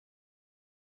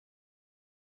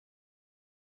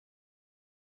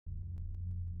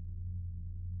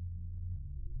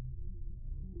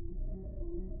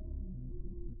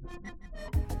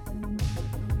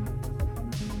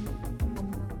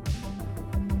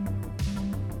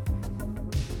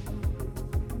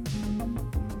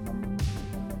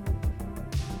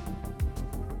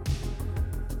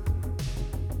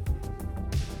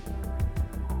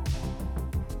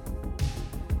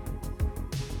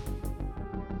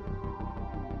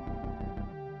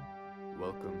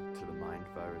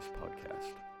Lives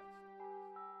podcast.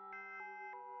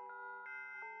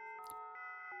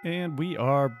 And we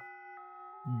are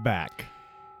back.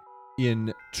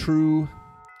 In true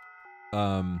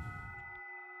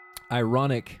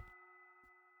ironic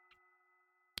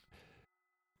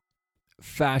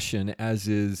fashion, as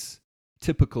is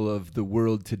typical of the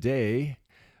world today,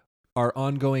 our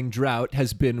ongoing drought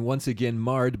has been once again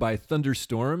marred by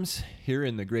thunderstorms here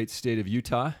in the great state of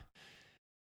Utah.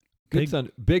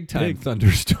 Big time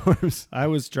thunderstorms. I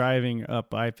was driving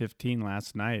up I-15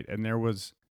 last night, and there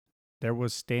was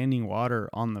standing water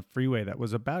on the freeway that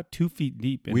was about 2 feet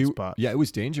deep in spots. Yeah, it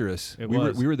was dangerous.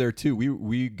 We were there too.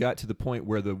 We got to the point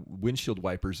where the windshield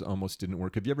wipers almost didn't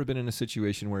work. Have you ever been in a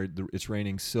situation where it's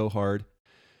raining so hard?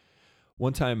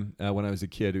 One time when I was a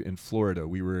kid in Florida,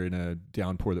 we were in a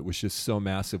downpour that was just so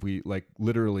massive. We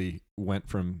literally went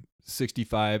from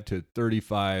 65 to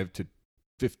 35 to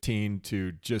 15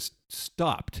 to just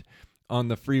stopped on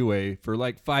the freeway for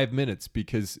 5 minutes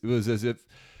because it was as if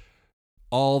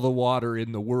all the water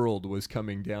in the world was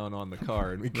coming down on the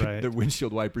car, and Right. the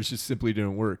windshield wipers just simply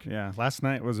didn't work. Yeah, last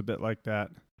night was a bit like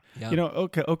that. Yeah.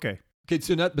 Okay. Okay,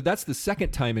 but that's the second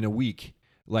time in a week.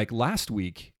 Last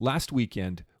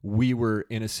weekend, we were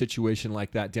in a situation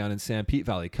like that down in San Pete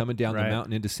Valley, coming down the Right.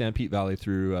 mountain into San Pete Valley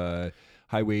through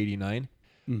Highway 89.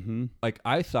 Mm-hmm.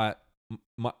 I thought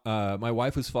my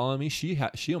wife was following me. She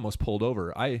almost pulled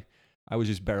over. I was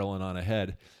just barreling on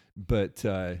ahead, but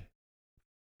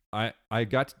I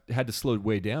had to slow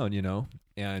way down,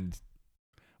 and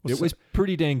it was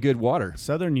pretty dang good water.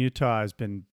 Southern Utah has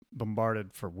been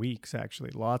bombarded for weeks,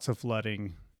 actually. Lots of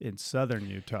flooding in southern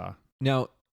Utah. Now,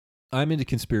 I'm into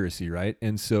conspiracy, right?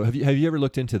 And so have you ever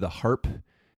looked into the HARP?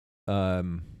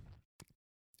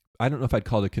 I don't know if I'd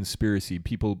call it a conspiracy.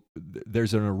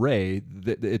 There's an array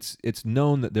that it's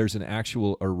known that there's an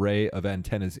actual array of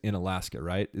antennas in Alaska,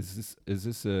 right? Is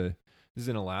this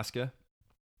in Alaska?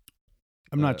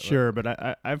 I'm not sure,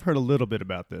 but I've heard a little bit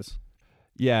about this.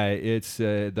 Yeah, it's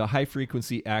the High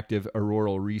Frequency Active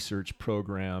Auroral Research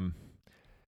Program,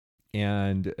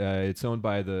 and it's owned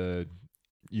by the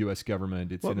U.S.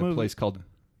 government. It's in a place called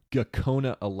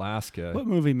Gakona, Alaska. What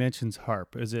movie mentions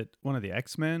HARP? Is it one of the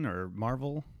X-Men or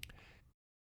Marvel?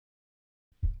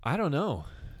 I don't know.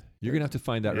 You're gonna have to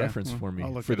find that reference for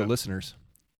me for the listeners.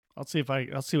 I'll see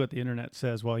what the internet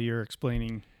says while you're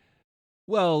explaining.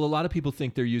 Well, a lot of people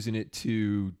think they're using it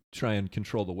to try and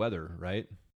control the weather, right?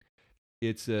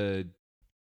 It's a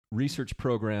research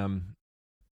program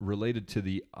related to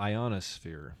the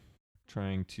ionosphere,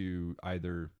 trying to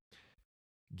either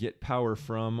get power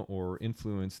from or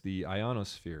influence the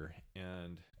ionosphere.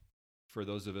 And for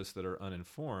those of us that are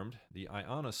uninformed, the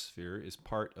ionosphere is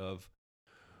part of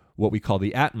what we call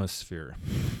the atmosphere.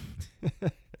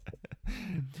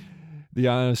 The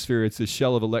ionosphere, it's a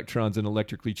shell of electrons and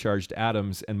electrically charged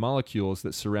atoms and molecules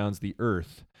that surrounds the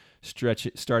Earth,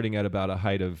 starting at about a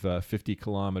height of 50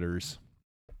 kilometers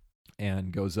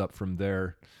and goes up from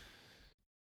there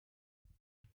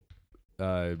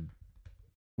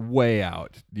way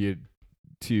out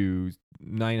to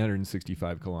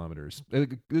 965 kilometers.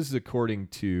 This is according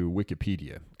to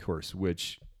Wikipedia, of course,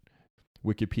 which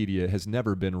Wikipedia has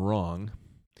never been wrong.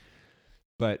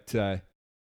 But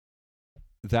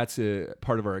that's a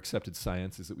part of our accepted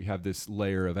science, is that we have this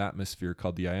layer of atmosphere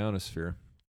called the ionosphere.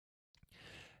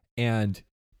 And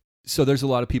so there's a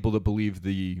lot of people that believe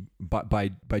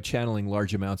by channeling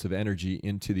large amounts of energy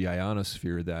into the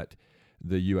ionosphere that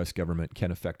the U.S. government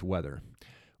can affect weather.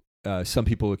 Some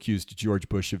people accused George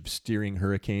Bush of steering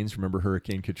hurricanes. Remember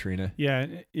Hurricane Katrina?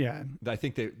 Yeah. I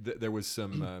think there was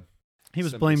some... he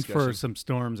was some blamed discussion. for some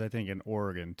storms, I think, in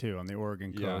Oregon, too. On the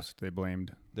Oregon coast, they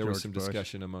blamed There George was some Bush.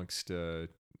 discussion amongst the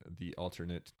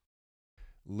alternate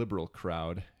liberal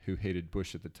crowd who hated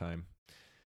Bush at the time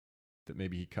that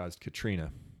maybe he caused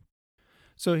Katrina.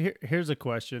 So here's a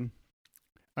question.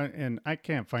 And I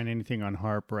can't find anything on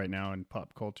HARP right now in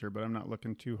pop culture, but I'm not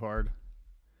looking too hard.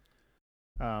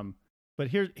 But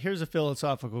here's a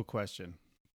philosophical question.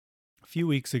 A few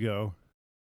weeks ago,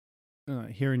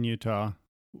 here in Utah,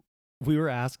 we were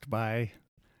asked by,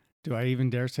 do I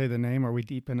even dare say the name? Are we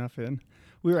deep enough in?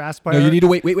 We were asked by... No, you need to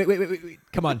wait.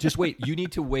 Come on, just wait. You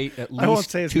need to wait at I won't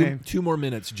least say his name. 2 more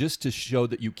minutes just to show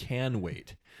that you can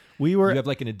wait. You have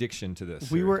an addiction to this.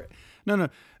 We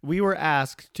were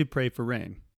asked to pray for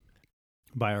rain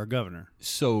by our governor.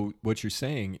 So what you're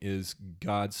saying is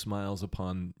God smiles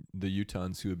upon the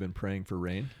Utahns who have been praying for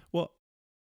rain? Well,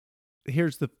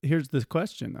 here's the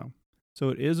question though. So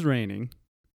it is raining.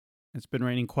 It's been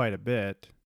raining quite a bit.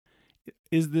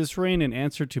 Is this rain an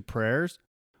answer to prayers,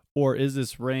 or is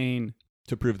this rain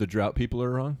to prove the drought people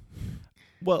are wrong?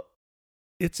 Well,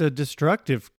 it's a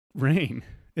destructive rain.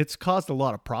 It's caused a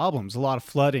lot of problems, a lot of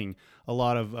flooding, a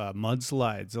lot of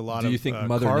mudslides, a lot Do you of think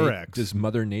car wrecks. does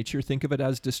Mother Nature think of it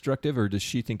as destructive, or does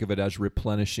she think of it as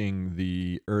replenishing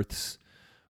the Earth's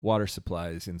water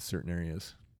supplies in certain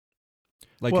areas?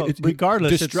 Like, well,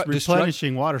 regardless, it's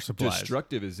replenishing water supplies.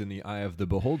 Destructive is in the eye of the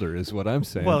beholder, is what I'm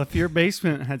saying. Well, if your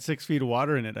basement had 6 feet of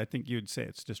water in it, I think you'd say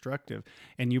it's destructive.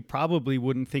 And you probably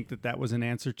wouldn't think that that was an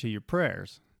answer to your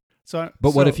prayers. But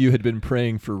what if you had been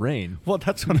praying for rain? Well,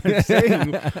 that's what I'm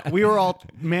saying. We were all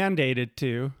mandated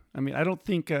to. I mean, I don't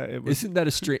think it was...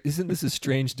 Isn't this a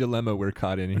strange dilemma we're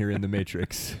caught in here in the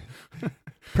Matrix?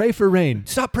 Pray for rain.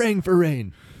 Stop praying for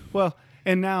rain. Well,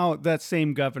 and now that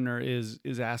same governor is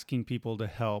asking people to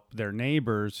help their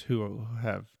neighbors who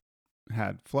have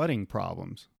had flooding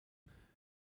problems.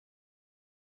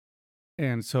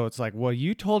 And so it's like, well,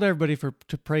 you told everybody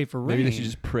to pray for rain. Maybe they should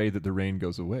just pray that the rain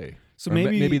goes away. So or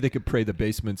maybe they could pray the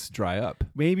basements dry up.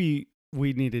 Maybe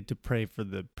we needed to pray for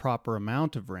the proper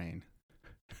amount of rain.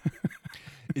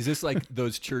 Is this like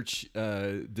those church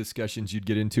discussions you'd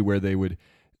get into where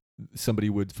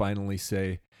somebody would finally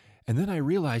say, and then I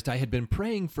realized I had been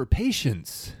praying for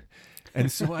patience.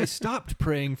 And so I stopped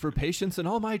praying for patience and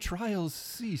all my trials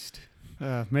ceased.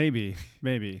 Maybe.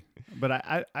 But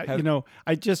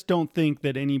I just don't think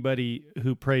that anybody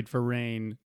who prayed for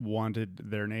rain wanted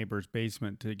their neighbor's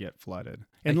basement to get flooded.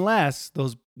 Unless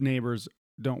those neighbors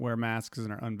don't wear masks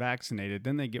and are unvaccinated,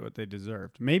 then they get what they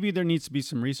deserved. Maybe there needs to be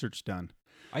some research done.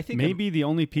 I think maybe the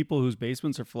only people whose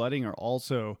basements are flooding are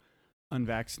also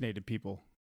unvaccinated people.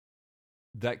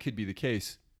 That could be the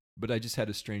case. But I just had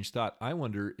a strange thought. I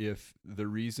wonder if the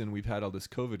reason we've had all this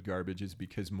COVID garbage is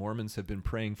because Mormons have been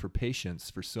praying for patience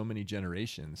for so many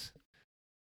generations.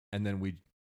 And then we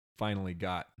finally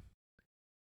got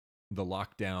the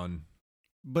lockdown.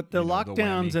 But the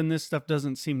lockdowns and this stuff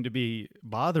doesn't seem to be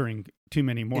bothering too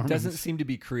many Mormons. It doesn't seem to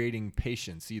be creating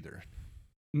patience either.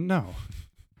 No,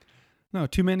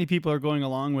 too many people are going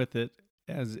along with it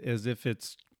as if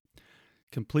it's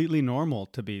completely normal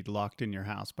to be locked in your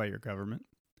house by your government.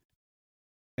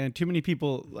 And too many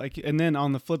people and then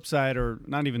on the flip side, or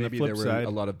not even maybe the flip there side,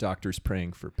 were a lot of doctors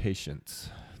praying for patience.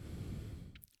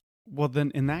 Well,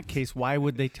 then in that case, why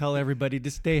would they tell everybody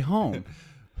to stay home?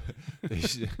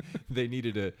 They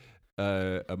needed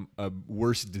a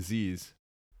worse disease.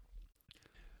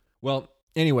 Well,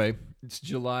 anyway, it's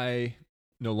July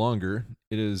no longer.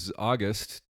 It is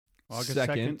August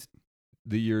 2nd,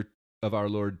 the year of our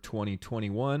Lord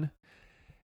 2021.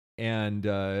 And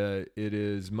it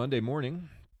is Monday morning.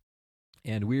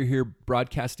 And we're here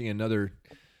broadcasting another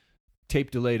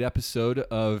tape-delayed episode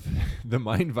of the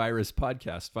Mind Virus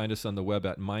podcast. Find us on the web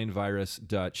at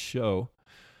mindvirus.show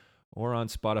or on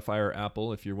Spotify or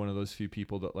Apple if you're one of those few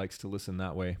people that likes to listen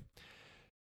that way.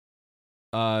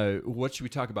 What should we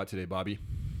talk about today, Bobby?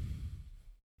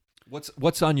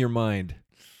 What's on your mind?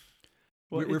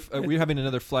 Well, we're having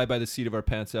another fly by the seat of our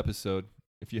pants episode,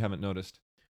 if you haven't noticed.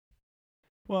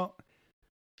 Well,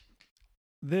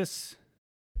 this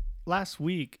last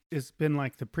week has been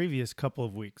like the previous couple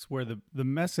of weeks where the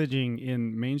messaging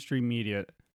in mainstream media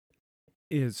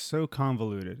is so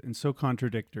convoluted and so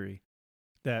contradictory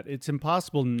that it's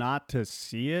impossible not to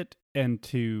see it and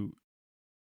to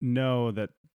know that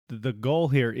the goal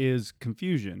here is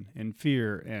confusion and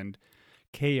fear and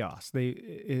chaos.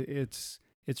 It's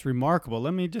remarkable.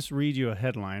 Let me just read you a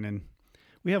headline, and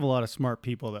we have a lot of smart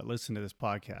people that listen to this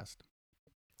podcast,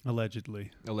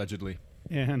 allegedly.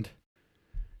 And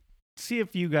see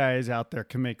if you guys out there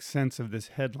can make sense of this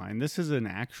headline. This is an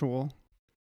actual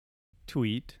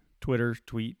Twitter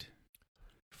tweet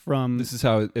from... This is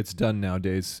how it's done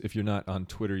nowadays. If you're not on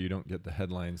Twitter, you don't get the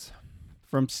headlines.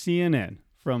 From CNN,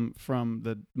 from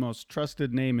the most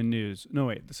trusted name in news. No,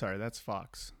 wait, sorry, that's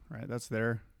Fox, right? That's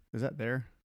their... Is that their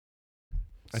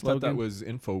slogan? I thought that was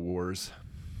InfoWars.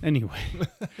 Anyway,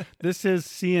 this is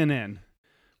CNN.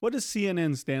 What does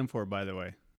CNN stand for, by the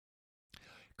way?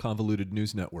 Convoluted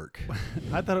News Network.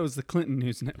 I thought it was the Clinton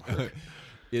News Network.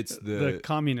 It's the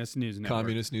Communist News Network.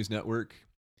 Communist News Network.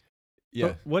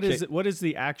 Yeah. What is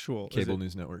the actual Cable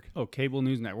News Network? Oh, Cable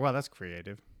News Network. Wow, that's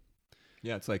creative.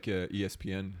 Yeah, it's like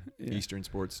ESPN, Eastern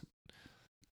Sports.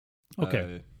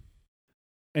 Okay.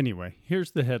 Anyway,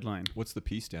 here's the headline. What's the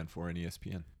P stand for in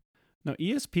ESPN? No,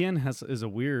 ESPN is a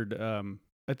weird.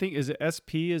 I think is it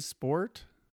SP is sport.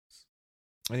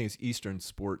 I think it's Eastern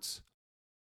Sports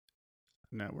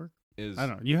Network. I don't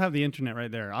know. You have the internet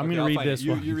right there. I'm going to read this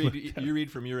one. You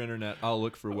read from your internet. I'll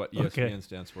look for what ESPN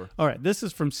stands for. All right. This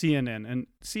is from CNN, and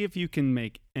see if you can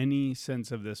make any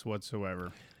sense of this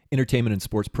whatsoever. Entertainment and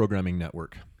Sports Programming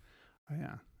Network. Oh,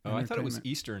 yeah. Oh, I thought it was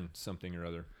Eastern something or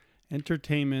other.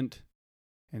 Entertainment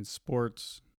and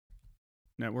Sports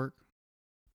Network.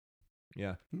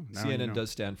 Yeah. Now you CNN know.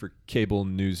 does stand for Cable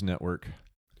News Network.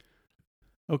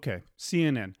 Okay,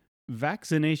 CNN.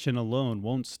 Vaccination alone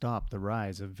won't stop the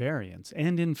rise of variants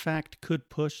and, in fact, could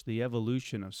push the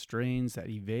evolution of strains that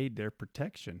evade their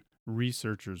protection,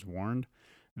 researchers warned.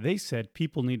 They said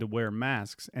people need to wear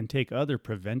masks and take other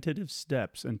preventative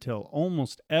steps until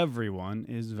almost everyone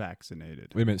is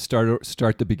vaccinated. Wait a minute.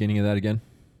 Start the beginning of that again.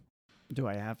 Do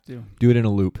I have to? Do it in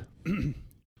a loop.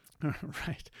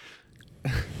 Right.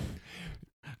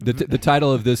 The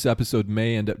title of this episode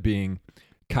may end up being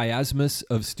Chiasmus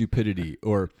of Stupidity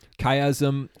or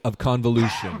Chiasm of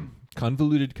Convolution.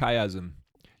 Convoluted chiasm.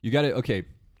 You got it. Okay.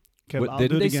 Okay, I'll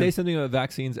Didn't do it they again. say something about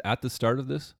vaccines at the start of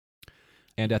this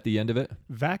and at the end of it?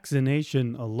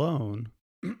 Vaccination alone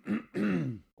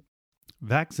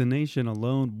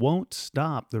won't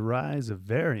stop the rise of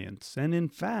variants and, in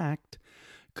fact,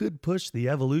 could push the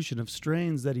evolution of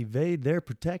strains that evade their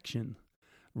protection,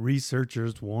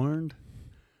 researchers warned.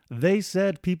 They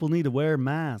said people need to wear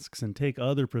masks and take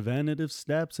other preventative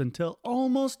steps until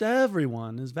almost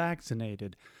everyone is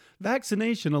vaccinated.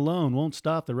 Vaccination alone won't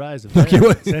stop the rise of Okay,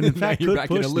 variants well, and, in now fact, you're could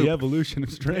back in a push loop. the evolution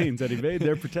of strains that evade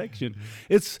their protection.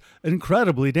 It's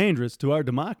incredibly dangerous to our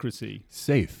democracy.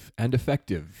 Safe and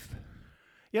effective.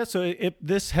 Yeah, so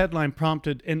this headline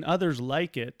prompted, and others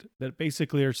like it, that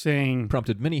basically are saying,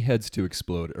 Prompted many heads to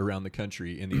explode around the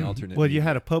country in the alternate. well, you media.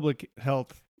 had a public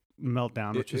health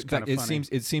meltdown, which is In kind fact, of funny.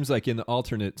 it seems like in the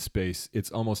alternate space,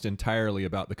 it's almost entirely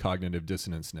about the cognitive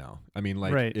dissonance now. I mean,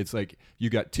 like Right. it's like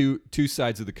you got two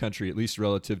sides of the country, at least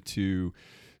relative to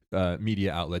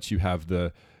media outlets. You have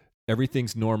the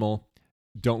everything's normal,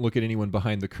 don't look at anyone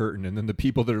behind the curtain, and then the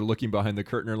people that are looking behind the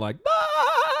curtain are like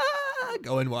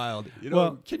going wild. You know,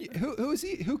 Well- can you, who is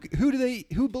he?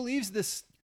 Who believes this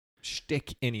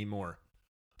shtick anymore?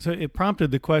 So it prompted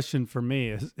the question for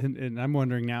me, and I'm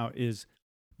wondering now, is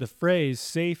the phrase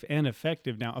safe and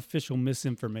effective now official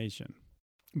misinformation?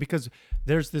 Because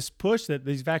there's this push that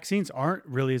these vaccines aren't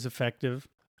really as effective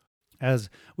as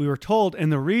we were told.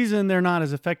 And the reason they're not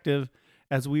as effective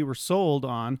as we were sold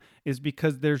on is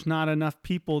because there's not enough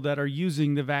people that are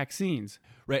using the vaccines.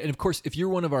 Right. And of course, if you're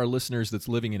one of our listeners that's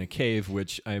living in a cave,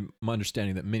 which I'm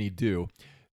understanding that many do,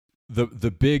 the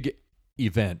big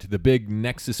event, the big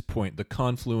nexus point, the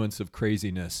confluence of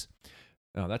craziness.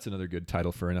 Oh, that's another good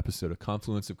title for an episode, A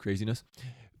Confluence of Craziness.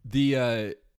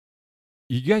 You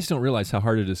guys don't realize how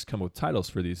hard it is to come up with titles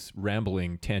for these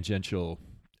rambling, tangential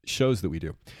shows that we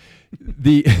do.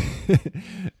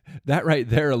 That right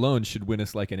there alone should win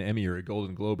us like an Emmy or a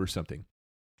Golden Globe or something.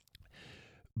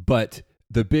 But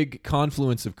the big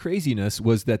confluence of craziness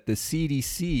was that the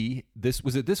CDC,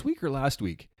 was it this week or last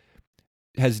week,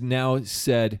 has now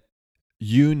said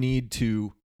you need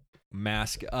to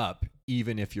mask up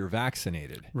even if you're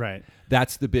vaccinated. Right.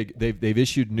 That's the big. They've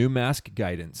issued new mask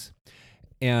guidance,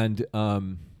 and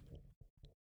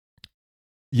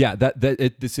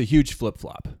it's a huge flip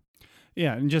flop.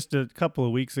 Yeah, and just a couple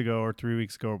of weeks ago or 3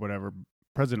 weeks ago or whatever,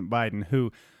 President Biden,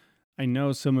 who I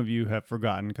know some of you have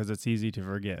forgotten because it's easy to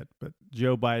forget, but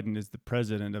Joe Biden is the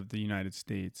president of the United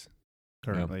States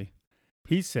currently.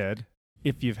 He said,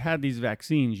 if you've had these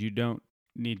vaccines, you don't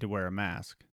need to wear a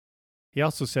mask. He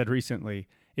also said recently,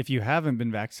 if you haven't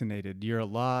been vaccinated, you're a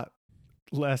lot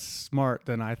less smart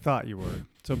than I thought you were.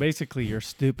 So basically, you're a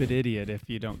stupid idiot if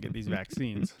you don't get these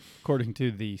vaccines, according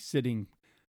to the sitting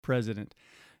president.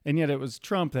 And yet it was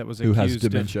Trump that was Who has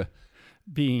accused dementia? of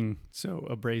being so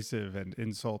abrasive and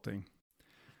insulting.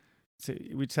 So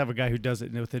we just have a guy who does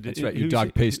it with it. That's right. You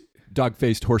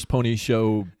dog-faced horse pony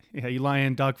show. Yeah, you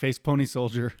lion, dog-faced pony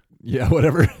soldier. Yeah,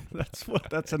 whatever.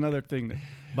 That's another thing that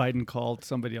Biden called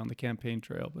somebody on the campaign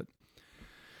trail.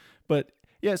 But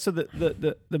yeah, so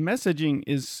the messaging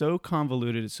is so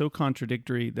convoluted, it's so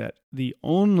contradictory that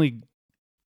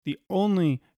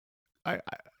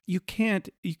you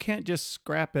can't just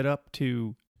scrap it up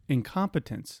to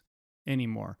incompetence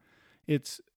anymore.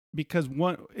 It's because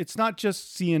it's not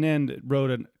just CNN that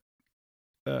wrote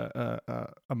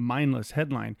a mindless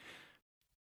headline.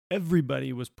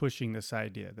 Everybody was pushing this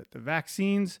idea that the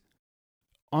vaccines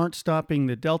aren't stopping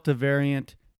the Delta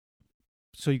variant,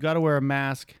 so you got to wear a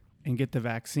mask and get the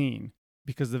vaccine,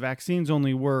 because the vaccines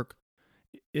only work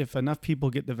if enough people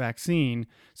get the vaccine,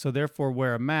 so therefore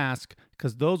wear a mask,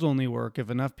 because those only work if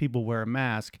enough people wear a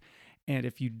mask. And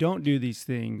if you don't do these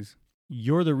things,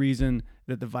 you're the reason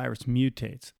that the virus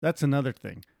mutates. That's another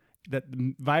thing. That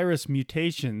virus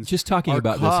mutations Just talking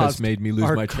about this has made me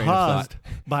lose my train of thought.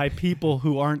 By people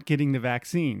who aren't getting the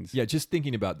vaccines. Yeah, just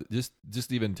thinking about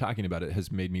just even talking about it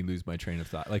has made me lose my train of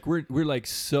thought. Like we're like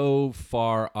so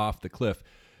far off the cliff.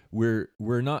 we're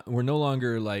no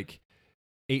longer like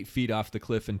 8 feet off the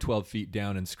cliff and 12 feet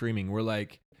down and screaming.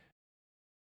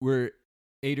 We're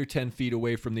 8 or 10 feet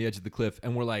away from the edge of the cliff,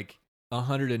 and we're like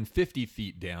 150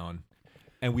 feet down,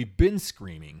 and we've been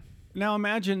screaming. Now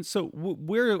imagine, so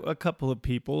we're a couple of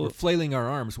people. We're flailing our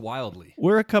arms wildly.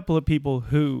 We're a couple of people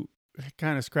who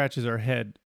kind of scratches our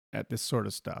head at this sort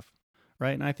of stuff,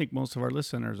 right? And I think most of our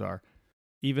listeners are.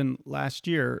 Even last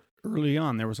year, early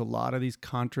on, there was a lot of these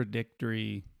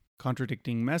contradicting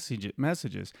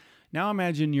messages. Now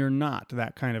imagine you're not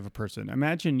that kind of a person.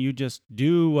 Imagine you just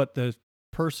do what the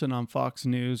person on Fox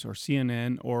News or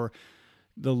CNN or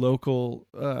the local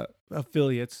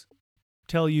affiliates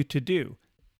tell you to do.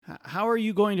 How are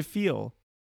you going to feel?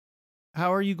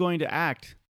 How are you going to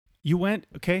act? You went,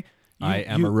 okay. I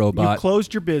am a robot. You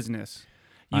closed your business.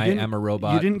 I am a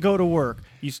robot. You didn't go to work.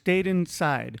 You stayed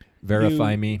inside.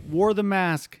 Verify me. Wore the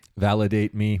mask.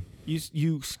 Validate me.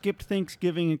 You skipped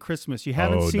Thanksgiving and Christmas. You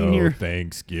haven't seen your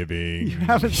Thanksgiving. You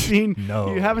haven't seen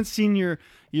No. You haven't seen your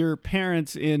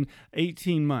parents in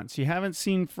 18 months. You haven't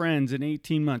seen friends in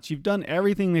 18 months. You've done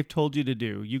everything they've told you to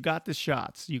do. You got the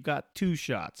shots. You got 2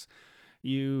 shots.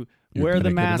 You're wear the gonna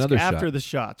get mask another after shot. the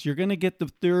shots. You're going to get the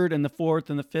 3rd and the 4th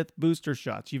and the 5th booster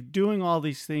shots. You're doing all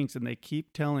these things, and they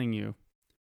keep telling you,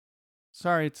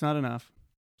 sorry, it's not enough.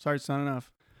 Sorry, it's not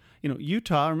enough. You know,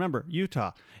 Utah, remember,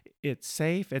 Utah, it's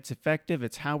safe, it's effective,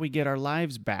 it's how we get our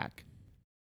lives back.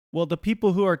 Well, the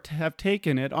people who have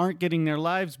taken it aren't getting their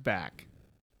lives back.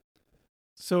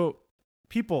 So,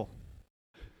 people,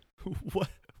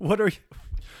 what are you?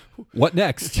 What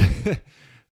next?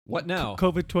 What now?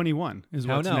 COVID-21 is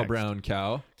How what's now, next. brown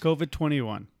cow?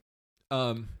 COVID-21.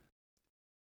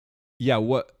 Yeah,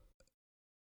 what?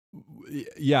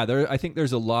 Yeah, I think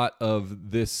there's a lot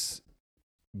of this.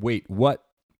 Wait, what?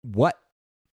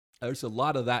 There's a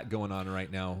lot of that going on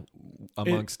right now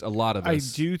amongst a lot of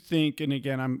us. I do think, and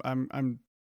again, I'm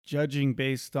judging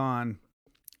based on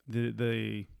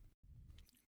the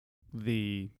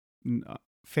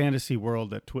fantasy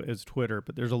world that is Twitter,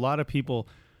 but there's a lot of people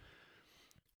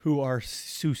who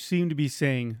seem to be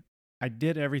saying, I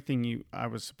did everything I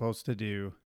was supposed to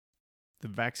do. The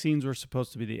vaccines were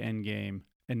supposed to be the end game,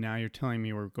 and now you're telling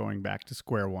me we're going back to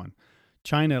square one.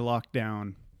 China locked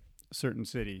down a certain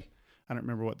city. I don't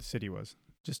remember what the city was,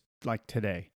 just like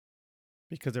today,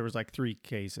 because there was like 3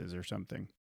 cases or something.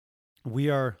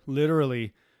 We're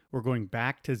going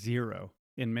back to 0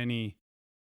 in many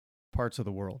parts of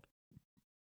the world.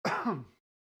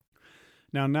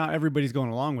 Now, not everybody's going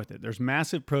along with it. There's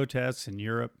massive protests in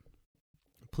Europe.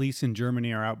 Police in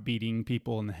Germany are out beating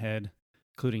people in the head,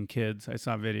 including kids. I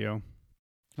saw a video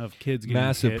of kids getting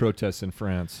Massive hit. protests in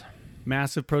France.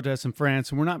 Massive protests in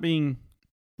France, and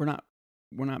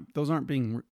those aren't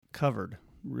being covered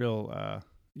real,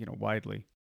 widely.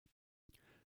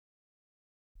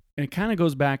 And it kind of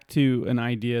goes back to an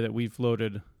idea that we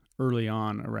floated early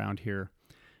on around here.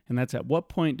 And that's, at what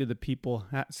point do the people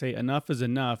say enough is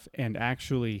enough and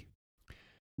actually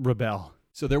rebel?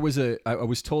 So there was I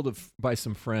was told by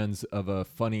some friends of a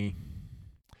funny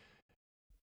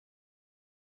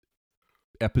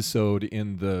episode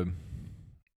in the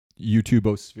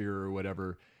YouTubeosphere or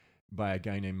whatever by a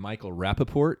guy named Michael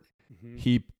Rappaport.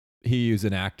 Mm-hmm. He is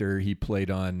an actor. He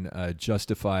played on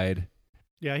Justified.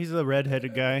 Yeah, he's the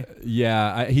redheaded guy.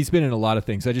 He's been in a lot of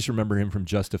things. I just remember him from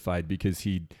Justified because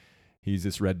he's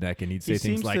this redneck and he'd say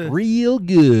things like real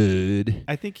good.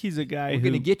 I think he's a guy We're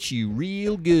gonna get you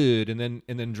real good, and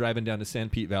then driving down to San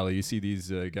Pete Valley, you see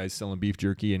these guys selling beef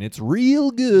jerky, and it's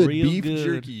real good beef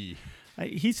jerky.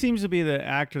 He seems to be the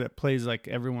actor that plays like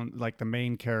everyone, like the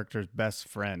main character's best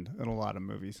friend in a lot of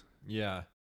movies. Yeah.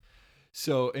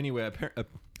 So anyway,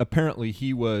 apparently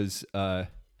he was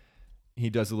he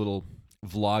does a little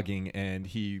vlogging, and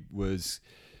he was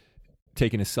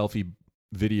taking a selfie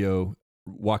video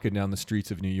walking down the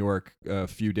streets of New York a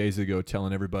few days ago,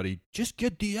 telling everybody, just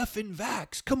get the effing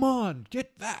vax. Come on,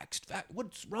 get vaxxed.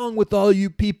 What's wrong with all you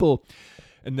people?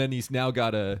 And then he's now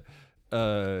got a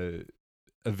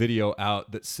video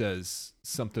out that says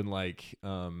something like,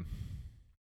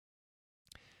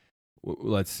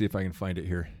 let's see if I can find it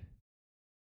here.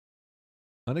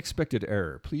 Unexpected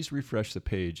error. Please refresh the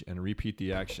page and repeat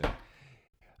the action.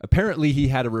 Apparently, he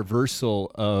had a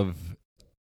reversal of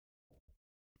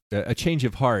a change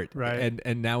of heart, right?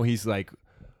 And now he's like,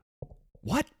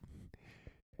 "What?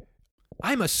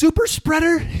 I'm a super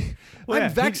spreader?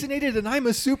 I'm vaccinated and I'm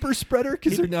a super spreader?"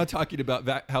 Because they're now talking about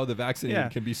how the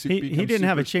vaccinated can be super. He didn't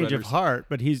have a change of heart,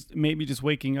 but he's maybe just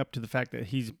waking up to the fact that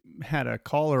he's had a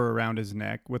collar around his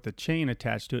neck with a chain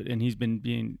attached to it, and he's been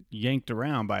being yanked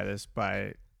around by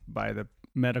the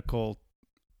medical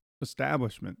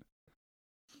establishment.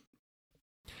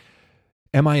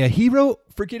 Am I a hero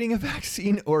for getting a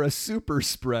vaccine or a super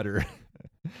spreader?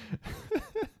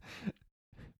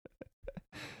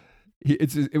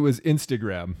 It was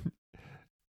Instagram.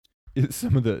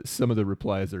 Some of the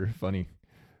replies are funny.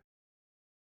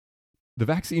 The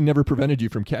vaccine never prevented you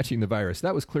from catching the virus.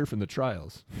 That was clear from the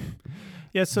trials.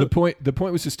 Yeah, so the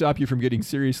point was to stop you from getting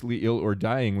seriously ill or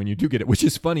dying when you do get it, which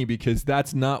is funny because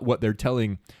that's not what they're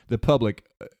telling the public,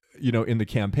 in the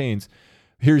campaigns.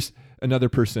 Here's another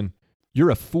person.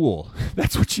 You're a fool.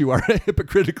 That's what you are, a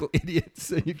hypocritical idiot.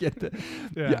 So you get the.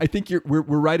 Yeah. I think we're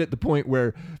right at the point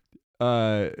where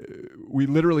we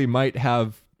literally might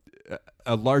have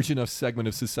a large enough segment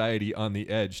of society on the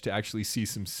edge to actually see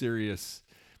some serious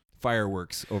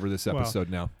fireworks over this episode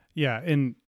now. Yeah,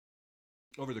 and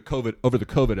over the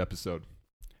COVID episode.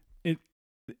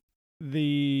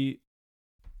 The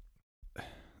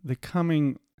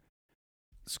coming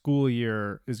school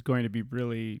year is going to be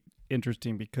really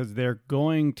interesting because they're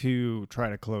going to try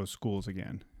to close schools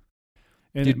again.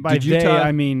 And by they,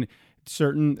 I mean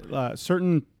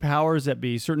certain powers that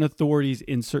be, certain authorities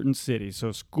in certain cities.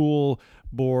 So school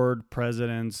board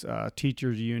presidents,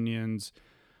 teachers unions,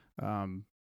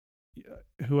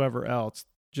 whoever else,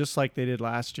 just like they did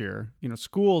last year.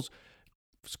 Schools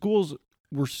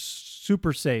were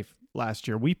super safe last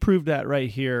year. We proved that right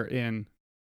here in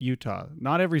Utah.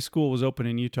 Not every school was open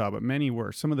in Utah, but many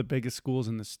were. Some of the biggest schools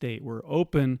in the state were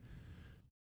open,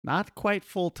 not quite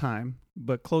full time,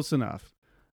 but close enough,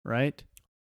 right?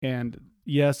 And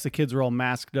yes, the kids were all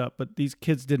masked up, but these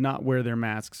kids did not wear their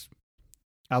masks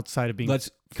outside of being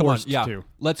forced to.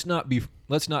 Let's not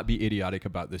be idiotic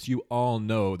about this. You all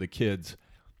know the kids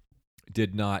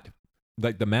did not,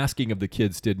 like the masking of the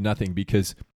kids did nothing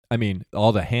because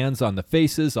all the hands on the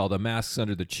faces, all the masks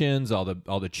under the chins, all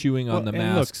the chewing on the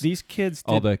masks. Look, these kids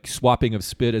all the swapping of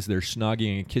spit as they're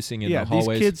snogging and kissing in the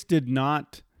hallways. These kids did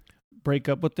not break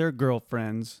up with their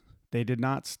girlfriends. They did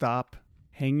not stop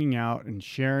hanging out and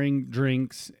sharing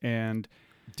drinks and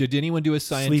did anyone do a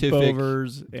scientific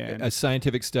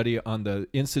study on the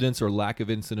incidence or lack of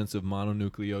incidence of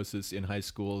mononucleosis in high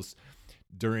schools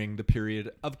during the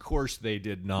period? Of course they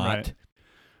did not. Right.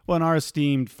 Well, and our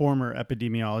esteemed former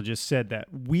epidemiologist said that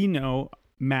we know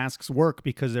masks work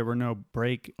because there were no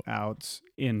breakouts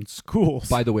in schools.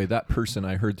 By the way, that person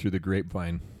I heard through the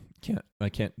grapevine, I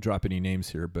can't drop any names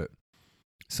here, but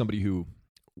somebody who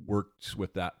works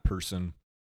with that person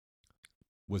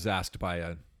was asked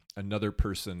by another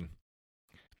person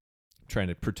trying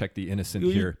to protect the innocent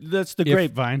here. That's the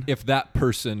grapevine. If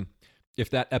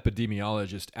that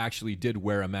epidemiologist actually did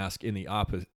wear a mask in the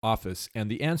office, and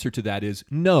the answer to that is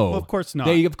no. Well, of course not.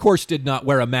 They, of course, did not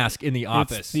wear a mask in the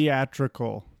office. It's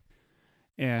theatrical.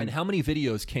 And how many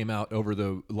videos came out over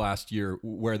the last year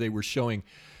where they were showing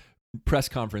press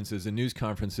conferences and news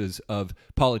conferences of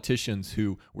politicians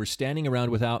who were standing around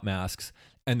without masks,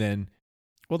 and then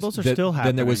those are still happening.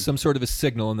 Then there was some sort of a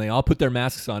signal, and they all put their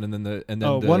masks on, and then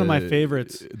one of my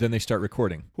favorites. Then they start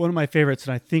recording. One of my favorites,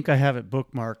 and I think I have it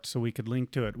bookmarked so we could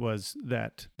link to it, was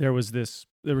that there was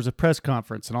a press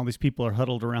conference, and all these people are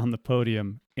huddled around the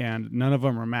podium, and none of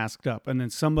them are masked up, and then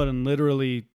someone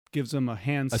literally gives them a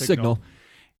signal.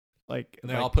 And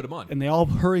they all put them on. And they all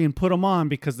hurry and put them on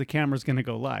because the camera's going to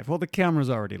go live. Well, the camera's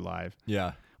already live.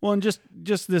 Yeah. Well, and just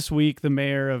this week, the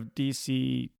mayor of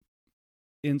D.C.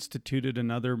 instituted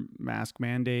another mask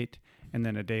mandate, and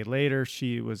then a day later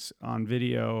she was on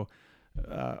video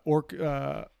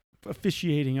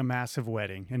officiating a massive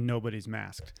wedding, and nobody's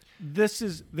masked. This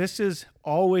has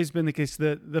always been the case.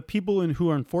 The people who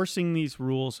are enforcing these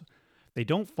rules, they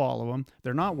don't follow them.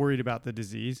 They're not worried about the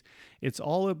disease. It's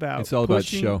all about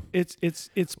show.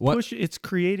 It's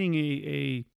creating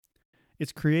a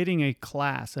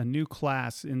class, a new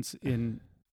class in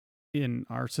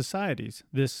our societies.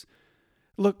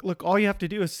 Look, all you have to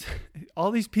do is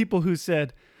all these people who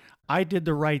said, I did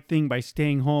the right thing by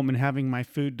staying home and having my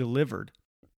food delivered.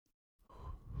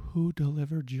 Who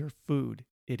delivered your food,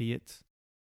 idiots?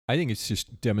 I think it's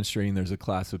just demonstrating there's a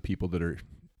class of people that are,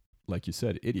 like you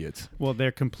said, idiots. Well,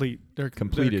 they're complete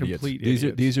idiots.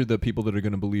 These are the people that are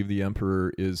going to believe the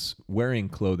emperor is wearing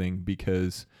clothing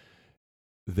because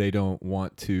they don't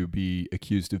want to be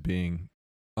accused of being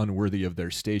unworthy of their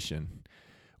station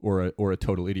or a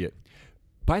total idiot.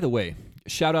 By the way,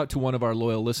 shout out to one of our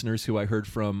loyal listeners who I heard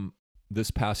from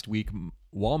this past week.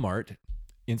 Walmart,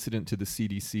 incident to the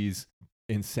CDC's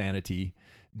insanity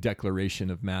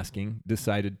declaration of masking,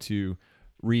 decided to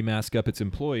remask up its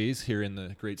employees here in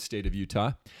the great state of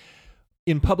Utah.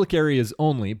 In public areas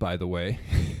only, by the way.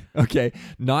 Okay,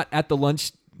 not at the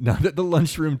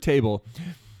lunchroom table,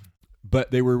 but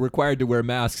they were required to wear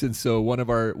masks. And so one of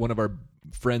our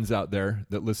friends out there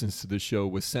that listens to the show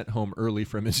was sent home early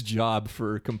from his job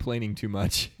for complaining too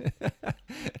much.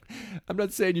 I'm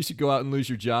not saying you should go out and lose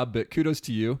your job, but kudos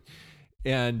to you.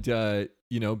 And,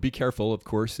 be careful, of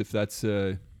course, if that's,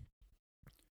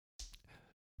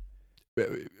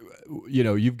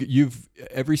 you've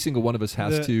every single one of us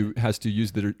has to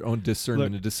use their own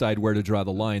discernment to decide where to draw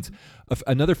the lines.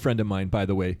 Another friend of mine, by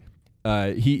the way,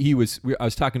 I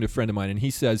was talking to a friend of mine, and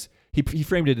he says, he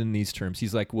framed it in these terms.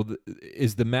 He's like, well,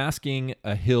 is the masking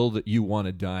a hill that you want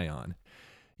to die on?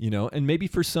 And maybe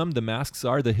for some, the masks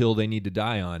are the hill they need to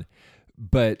die on.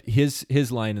 But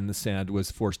his line in the sand was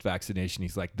forced vaccination.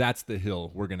 He's like, that's the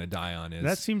hill we're going to die on.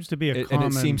 That seems to be common...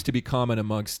 And it seems to be common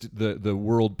amongst the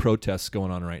world protests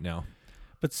going on right now.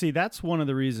 But see, that's one of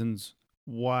the reasons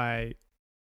why,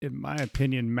 in my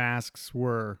opinion, masks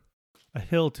were a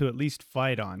hill to at least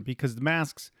fight on. Because the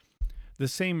masks, the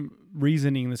same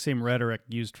reasoning, the same rhetoric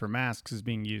used for masks is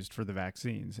being used for the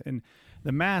vaccines. And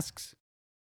the masks...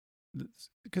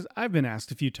 Because I've been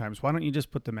asked a few times, why don't you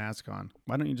just put the mask on?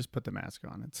 Why don't you just put the mask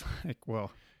on? It's like,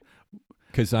 well...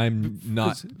 Because I'm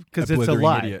not because it's a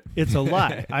lie. Idiot. It's a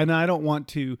lie. And I don't want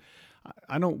to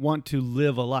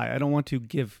live a lie. I don't want to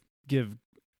give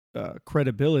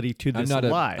credibility to this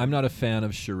lie. I'm not a fan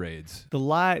of charades.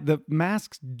 The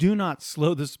masks do not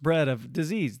slow the spread of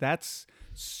disease. That's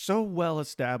so well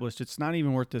established. It's not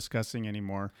even worth discussing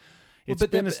anymore. It's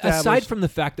been established. Aside from the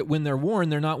fact that when they're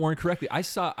not worn correctly. I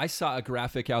saw a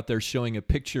graphic out there showing a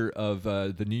picture of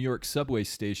the New York subway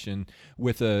station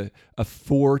with a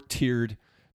 4-tiered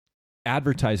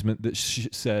advertisement that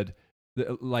said,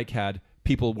 had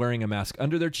people wearing a mask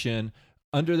under their chin,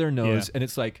 under their nose, and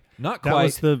it's like, not quite. That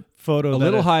was the photo. A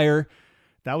little higher.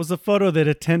 That was the photo that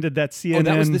attended that CNN. Oh,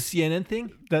 that was the CNN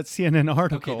thing? That CNN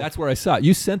article. Okay, that's where I saw it.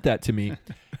 You sent that to me.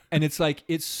 And it's like,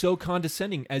 it's so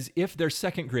condescending, as if they're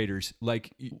second graders.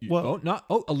 Like, a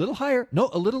little higher. No,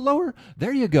 a little lower.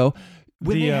 There you go.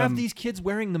 When they have these kids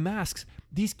wearing the masks,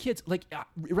 these kids, like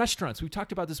restaurants, we've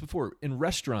talked about this before. In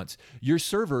restaurants, your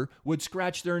server would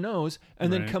scratch their nose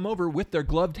and then come over with their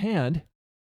gloved hand,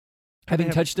 having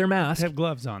touched their mask. They have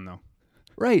gloves on, though.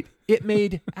 Right. It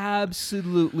made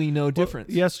absolutely no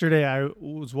difference. Yesterday, I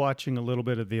was watching a little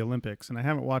bit of the Olympics, and I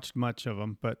haven't watched much of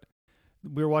them, but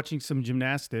we were watching some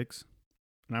gymnastics,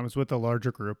 and I was with a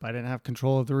larger group. I didn't have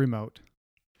control of the remote.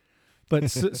 But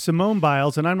Simone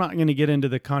Biles, and I'm not going to get into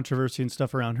the controversy and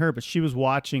stuff around her, but she was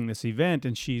watching this event,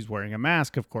 and she's wearing a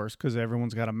mask, of course, because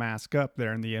everyone's got a mask up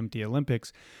there in the empty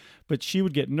Olympics. But she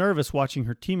would get nervous watching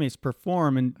her teammates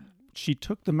perform, and she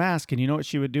took the mask, and you know what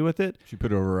she would do with it? She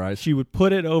put it over her eyes. She would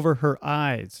put it over her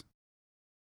eyes.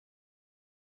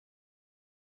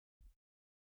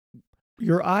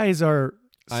 Your eyes are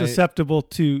susceptible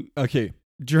to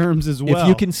germs as well. If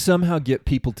you can somehow get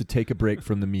people to take a break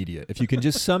from the media, if you can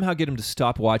just somehow get them to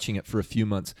stop watching it for a few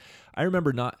months. I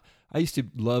remember I used to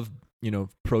love,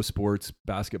 pro sports,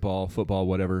 basketball, football,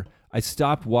 whatever. I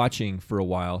stopped watching for a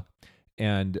while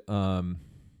and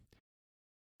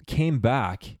came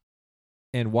back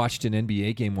and watched an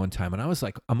NBA game one time, and I was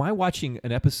like, am I watching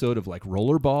an episode of like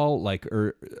Rollerball,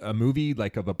 or a movie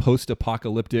like of a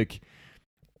post-apocalyptic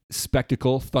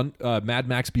spectacle, Mad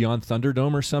Max Beyond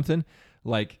Thunderdome or something?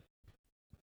 Like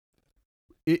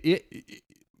it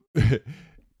and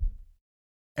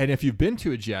if you've been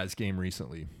to a Jazz game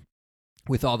recently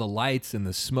with all the lights and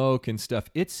the smoke and stuff,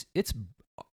 it's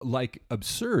like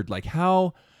absurd. Like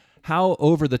how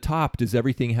over the top does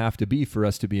everything have to be for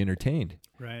us to be entertained?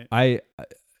 Right.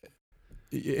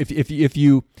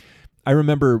 I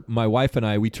remember my wife and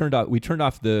I, we turned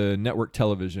off the network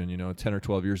television, 10 or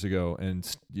 12 years ago, and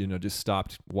just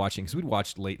stopped watching, because we'd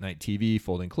watched late night TV,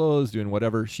 folding clothes, doing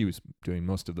whatever. She was doing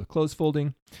most of the clothes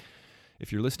folding.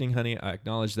 If you're listening, honey, I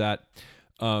acknowledge that.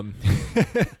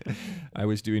 I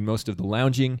was doing most of the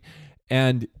lounging,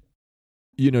 and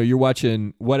you're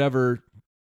watching whatever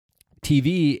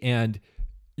TV, and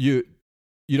you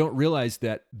don't realize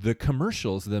that the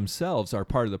commercials themselves are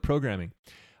part of the programming.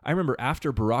 I remember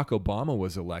after Barack Obama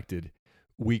was elected,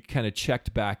 we kind of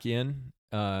checked back in.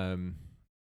 I'm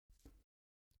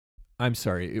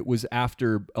sorry, it was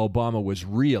after Obama was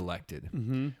reelected.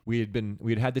 Mm-hmm. We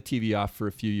had had the TV off for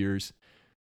a few years.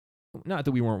 Not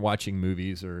that we weren't watching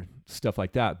movies or stuff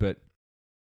like that, but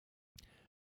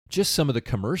just some of the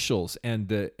commercials and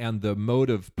the mode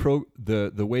of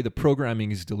the way the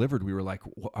programming is delivered. We were like,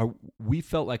 we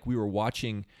felt like we were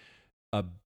watching a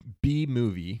B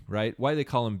movie, right? Why do they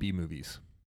call them B movies?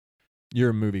 You're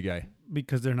a movie guy.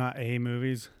 Because they're not A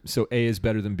movies. So A is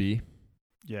better than B?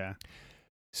 Yeah.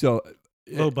 So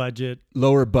lower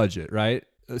budget, right?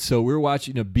 So we're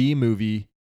watching a B movie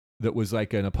that was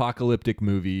like an apocalyptic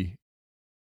movie,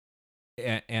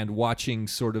 and watching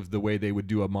sort of the way they would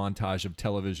do a montage of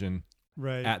television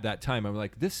Right. at that time. I'm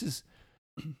like, this is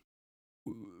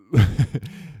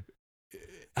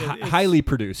highly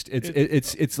produced.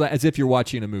 It's as if you're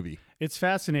watching a movie. It's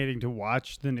fascinating to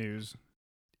watch the news.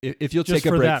 If you'll Just take a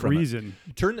for break that from reason.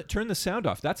 it, turn the sound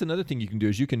off. That's another thing you can do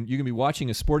is you can be watching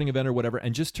a sporting event or whatever,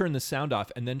 and just turn the sound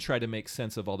off, and then try to make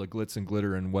sense of all the glitz and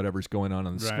glitter and whatever's going on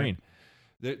the Right. screen.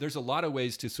 There's a lot of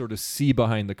ways to sort of see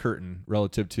behind the curtain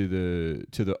relative to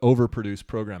the overproduced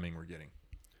programming we're getting.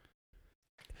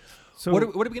 So What are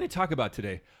we going to talk about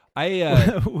today? we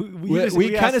kind asked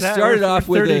of that. started We're off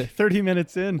with 30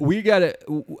 minutes in. we got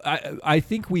to. I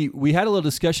think we had a little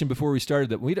discussion before we started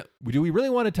that do we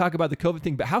really want to talk about the COVID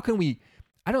thing? But how can we?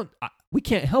 We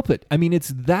can't help it. I mean, it's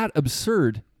that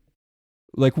absurd.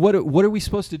 Like, what are we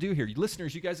supposed to do here,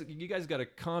 listeners? You guys got to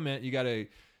comment. You got to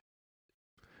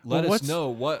let us know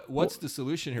what's the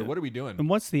solution here. What are we doing? And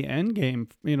what's the end game?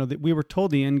 We were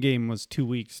told the end game was 2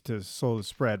 weeks to slow the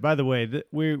spread. By the way,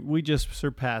 we just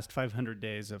surpassed 500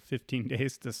 days of 15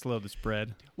 days to slow the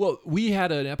spread. Well, we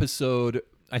had an episode.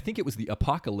 I think it was the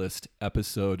Apocalypse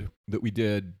episode that we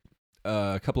did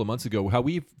a couple of months ago. How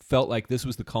we felt like this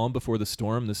was the calm before the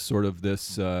storm. This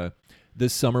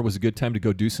summer was a good time to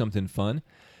go do something fun.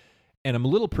 And I'm a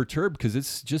little perturbed because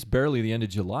it's just barely the end of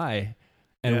July.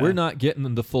 And we're not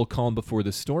getting the full calm before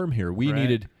the storm here. We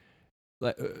needed,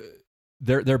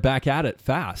 they're back at it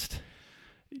fast.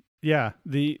 Yeah,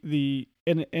 and We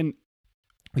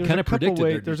there's kind a of couple predicted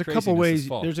ways. there'd be There's a couple craziness ways. this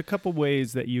fall. There's a couple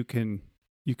ways that you can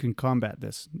combat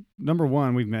this. Number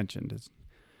one, we've mentioned is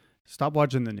stop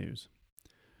watching the news.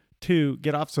 2,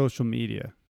 get off social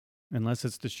media, unless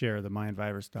it's to share the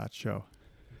mindvirus.show.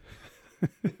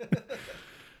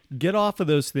 Get off of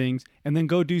those things and then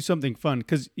go do something fun.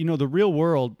 Because, the real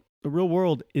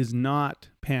world is not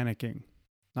panicking.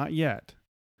 Not yet.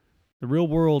 The real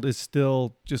world is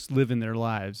still just living their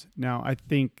lives. Now, I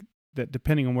think that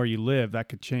depending on where you live, that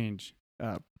could change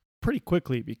pretty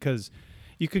quickly because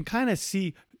you can kind of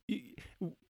see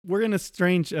we're in a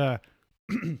strange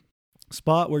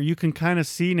spot where you can kind of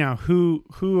see now who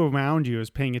around you is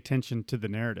paying attention to the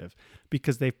narrative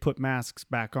because they've put masks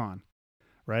back on,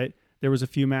 right? There was a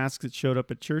few masks that showed up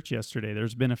at church yesterday.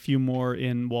 There's been a few more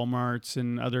in Walmarts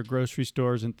and other grocery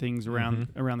stores and things around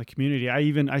the community.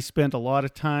 I spent a lot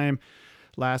of time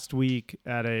last week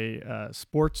at a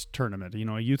sports tournament,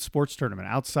 a youth sports tournament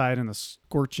outside in the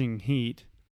scorching heat.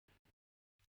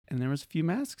 And there was a few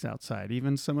masks outside.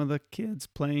 Even some of the kids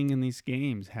playing in these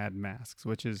games had masks,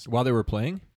 which is While they were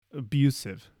playing?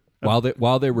 abusive. While they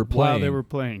were playing? While they were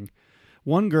playing.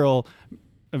 One girl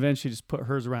eventually just put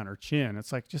hers around her chin.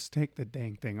 It's like, just take the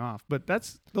dang thing off. But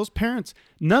those parents,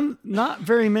 not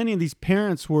very many of these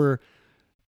parents were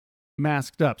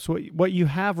masked up. So what you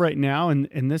have right now,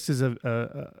 and this is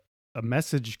a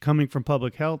message coming from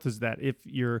public health, is that if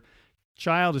your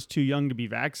child is too young to be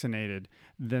vaccinated,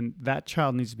 then that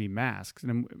child needs to be masked.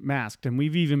 And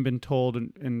we've even been told,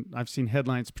 and I've seen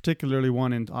headlines, particularly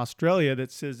one in Australia,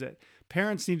 that says that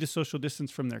parents need to social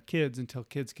distance from their kids until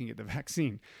kids can get the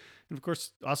vaccine. And of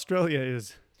course, Australia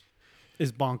is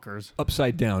bonkers.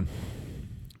 Upside down.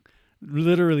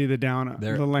 Literally the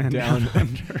land down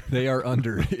under. They are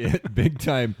under it big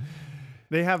time.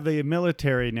 They have the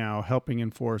military now helping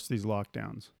enforce these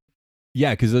lockdowns.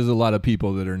 Yeah, because there's a lot of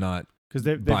people that are not because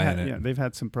they've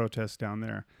had some protests down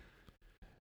there.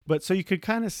 But so you could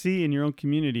kind of see in your own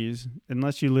communities,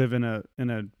 unless you live in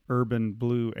a urban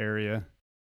blue area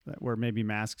where maybe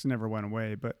masks never went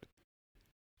away, but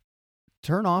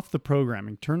turn off the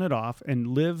programming, turn it off, and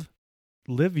live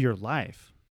your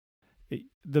life.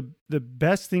 The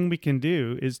best thing we can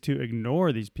do is to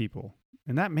ignore these people,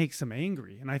 and that makes them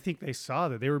angry. And I think they saw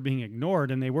that they were being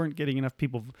ignored, and they weren't getting enough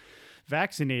people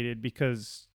vaccinated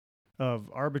because of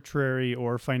arbitrary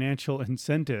or financial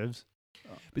incentives.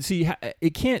 But see,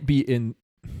 it can't be in.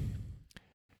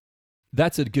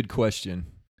 That's a good question.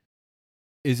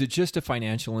 Is it just a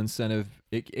financial incentive?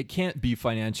 It can't be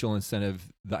financial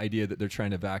incentive, the idea that they're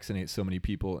trying to vaccinate so many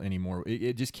people anymore.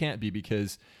 It just can't be,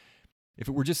 because if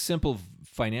it were just simple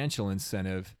financial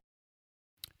incentive.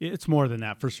 It's more than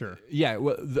that, for sure. Yeah.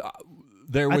 Well,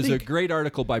 there was a great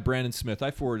article by Brandon Smith. I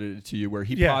forwarded it to you where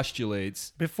he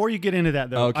postulates. Before you get into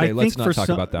that, though. Okay, let's not talk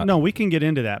about that. No, we can get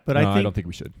into that. But I don't think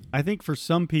we should. I think for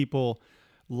some people,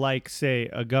 like, say,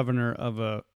 a governor of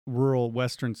a rural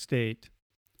western state,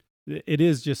 it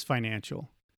is just financial.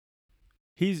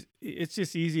 It's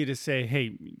just easy to say,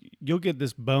 hey, you'll get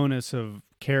this bonus of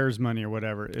CARES money or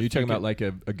whatever. Are you talking about like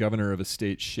a governor of a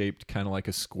state shaped kind of like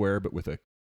a square, but with a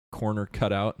corner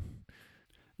cut out?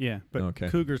 Yeah, but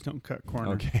Cougars don't cut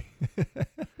corners. Okay.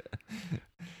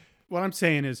 What I'm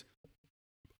saying is,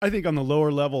 I think on the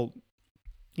lower level,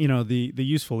 the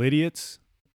useful idiots,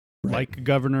 Right. like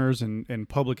governors and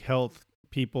public health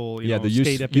people, the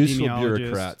state useful epidemiologists,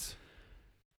 bureaucrats.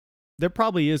 there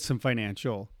probably is some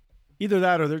financial, either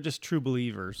that or they're just true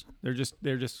believers. They're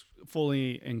just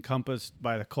fully encompassed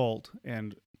by the cult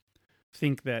and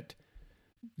think that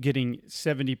getting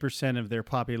 70% of their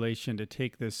population to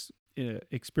take this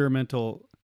experimental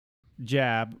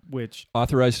jab, which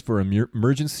Authorized for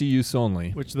emergency use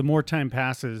only. which the more time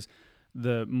passes,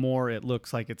 the more it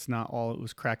looks like it's not all it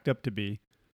was cracked up to be.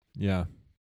 Yeah.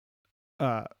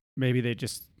 Maybe they're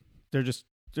just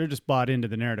bought into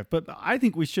the narrative. But I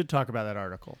think we should talk about that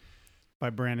article by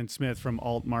Brandon Smith from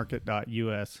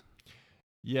altmarket.us.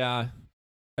 Yeah.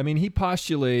 I mean, he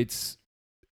postulates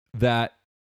that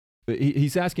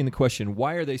he's asking the question,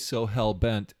 why are they so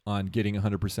hell-bent on getting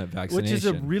 100% vaccination? Which is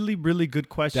a really, really good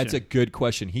question. That's a good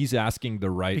question. He's asking the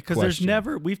right because question.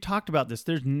 we've talked about this,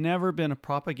 there's never been a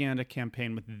propaganda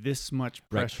campaign with this much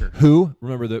pressure. Right. Who,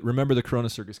 remember the Corona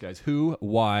Circus guys, who,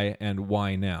 why, and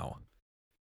why now?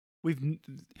 We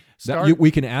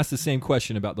can ask the same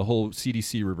question about the whole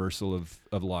CDC reversal of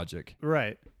logic.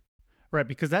 Right,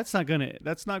 because that's not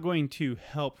going to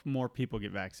help more people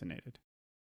get vaccinated.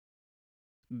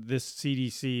 This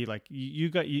CDC, like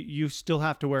you still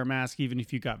have to wear a mask even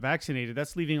if you got vaccinated.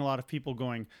 That's leaving a lot of people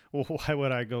going, well, why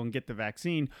would I go and get the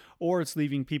vaccine? Or it's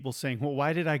leaving people saying, well,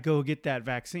 why did I go get that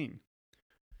vaccine?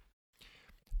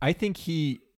 I think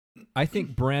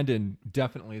Brandon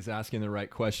definitely is asking the right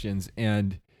questions,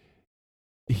 and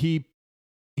he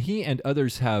and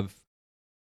others have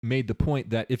made the point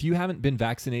that if you haven't been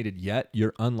vaccinated yet,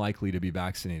 you're unlikely to be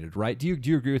vaccinated, right? Do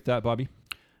you agree with that, Bobby?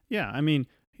 Yeah, I mean,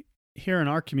 here in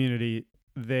our community,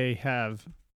 they have,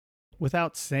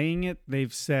 without saying it,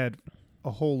 they've said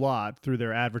a whole lot through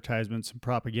their advertisements and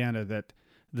propaganda that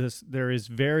there is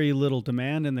very little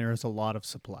demand and there is a lot of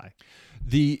supply.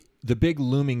 The big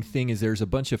looming thing is there's a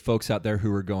bunch of folks out there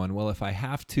who are going, well, if I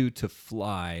have to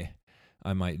fly,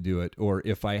 I might do it. Or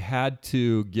if I had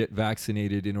to get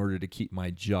vaccinated in order to keep my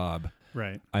job,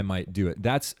 right, I might do it.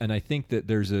 And I think that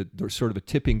there's sort of a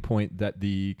tipping point that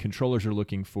the controllers are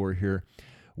looking for here,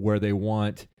 where they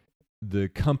want the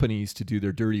companies to do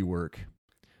their dirty work,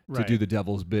 to do the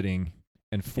devil's bidding,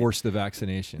 and force the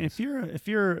vaccinations. If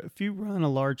you run a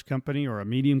large company or a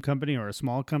medium company or a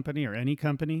small company or any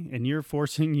company, and you're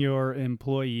forcing your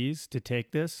employees to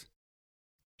take this,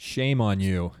 shame on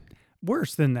you.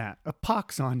 Worse than that, a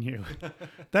pox on you.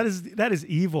 That is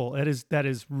evil. That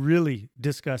is really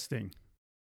disgusting.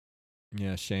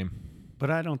 Yeah, shame.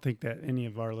 But I don't think that any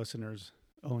of our listeners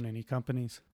own any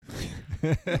companies.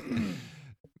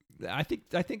 I think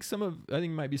you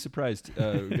might be surprised.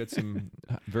 We've got some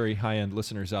very high-end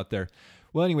listeners out there.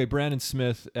 Well, anyway, Brandon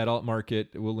Smith at Alt Market.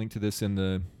 We'll link to this on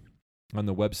the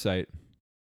website.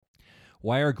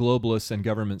 Why are globalists and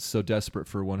governments so desperate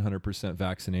for 100%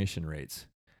 vaccination rates?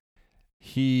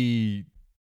 He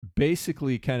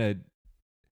basically kind of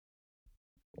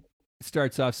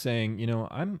starts off saying,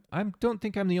 I don't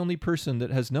think I'm the only person that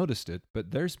has noticed it,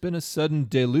 but there's been a sudden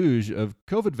deluge of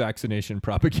COVID vaccination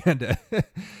propaganda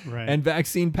right, and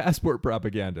vaccine passport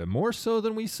propaganda, more so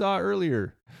than we saw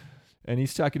earlier. And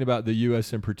he's talking about the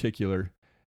U.S. in particular.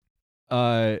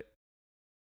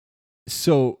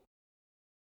 So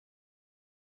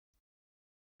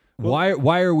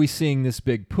why are we seeing this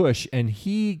big push? And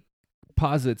he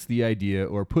posits the idea,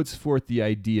 or puts forth the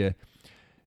idea,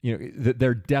 that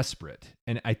they're desperate.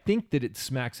 And I think that it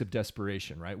smacks of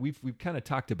desperation, right? We've kind of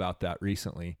talked about that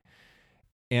recently.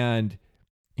 And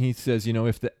he says,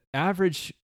 if the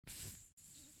average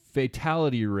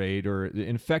fatality rate, or the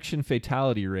infection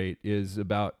fatality rate, is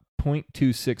about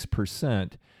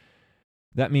 0.26%,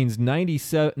 that means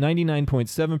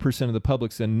 99.7% of the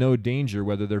public's in no danger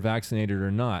whether they're vaccinated or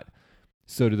not.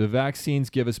 So do the vaccines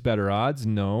give us better odds?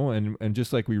 No. And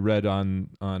just like we read on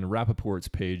Rappaport's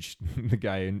page, the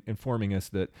guy informing us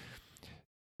that,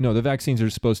 no, the vaccines are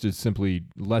supposed to simply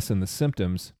lessen the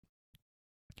symptoms.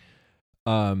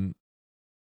 Here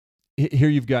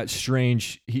you've got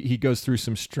he goes through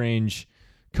some strange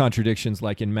contradictions,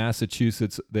 like in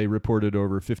Massachusetts, they reported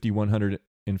over 5,100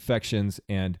 infections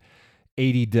and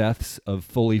 80 deaths of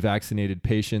fully vaccinated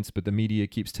patients, but the media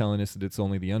keeps telling us that it's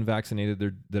only the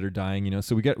unvaccinated that are dying.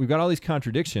 So we've got all these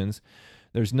contradictions.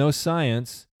 There's no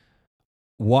science.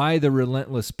 Why the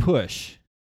relentless push?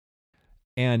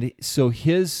 And so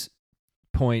his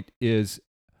point is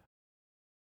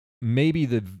maybe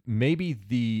the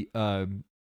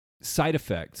side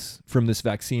effects from this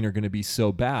vaccine are going to be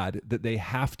so bad that they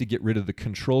have to get rid of the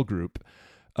control group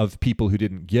of people who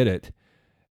didn't get it.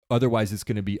 Otherwise, it's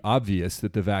going to be obvious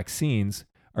that the vaccines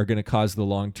are going to cause the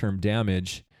long-term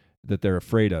damage that they're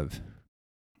afraid of.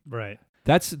 Right.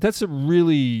 That's a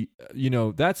really,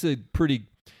 that's a pretty,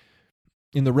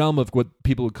 in the realm of what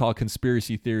people would call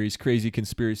conspiracy theories, crazy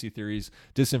conspiracy theories,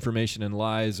 disinformation and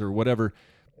lies or whatever.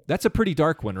 That's a pretty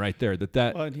dark one right there, that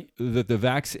the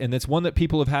vaccine, and that's one that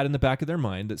people have had in the back of their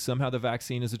mind, that somehow the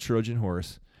vaccine is a Trojan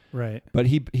horse. Right. But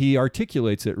he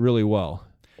articulates it really well.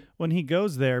 When he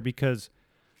goes there, because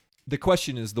the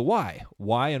question is the why.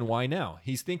 Why and why now?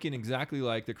 He's thinking exactly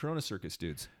like the Corona Circus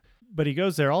dudes. But he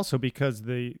goes there also because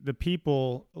the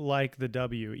people like the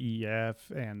WEF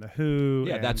and the WHO.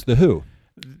 Yeah, and that's the WHO.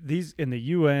 These in the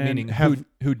UN Meaning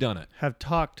who done it. Have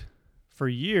talked for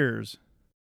years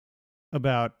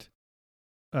about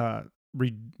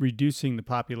reducing the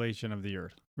population of the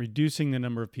Earth, reducing the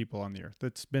number of people on the Earth.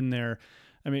 That's been there.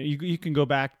 I mean, you can go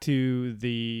back to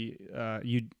the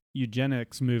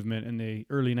eugenics movement in the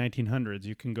early 1900s.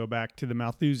 You can go back to the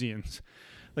Malthusians.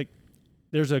 Like,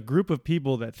 there's a group of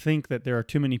people that think that there are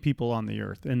too many people on the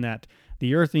Earth and that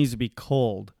the Earth needs to be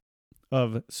culled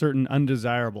of certain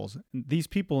undesirables. These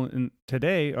people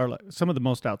today are some of the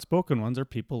most outspoken ones are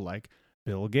people like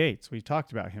Bill Gates. We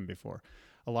talked about him before.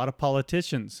 A lot of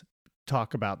politicians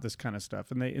talk about this kind of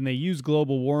stuff, and they use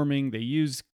global warming, they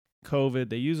use COVID,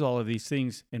 they use all of these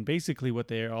things, and basically what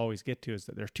they always get to is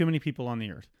that there's too many people on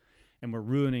the Earth, and we're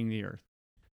ruining the Earth.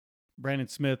 Brandon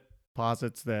Smith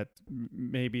posits that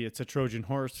maybe it's a Trojan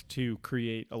horse to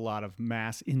create a lot of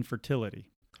mass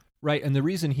infertility. Right, and the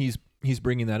reason he's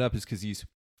bringing that up is because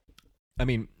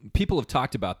people have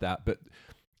talked about that, but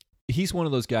he's one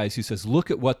of those guys who says,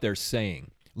 look at what they're saying.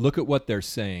 Look at what they're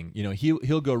saying.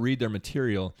 He'll go read their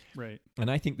material. Right. And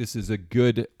I think this is a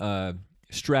good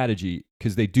strategy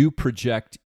because they do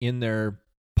project in their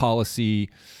policy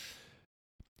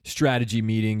strategy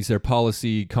meetings, their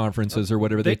policy conferences or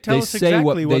whatever. They say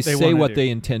what they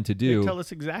intend to do. They tell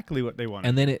us exactly what they want.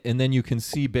 And then you can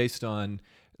see based on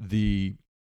the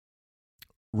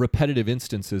repetitive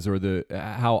instances or the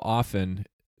how often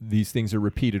these things are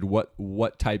repeated,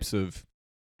 what types of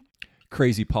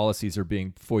crazy policies are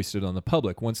being foisted on the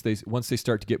public. Once they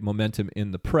start to get momentum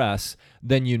in the press,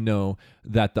 then you know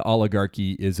that the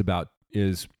oligarchy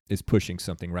is pushing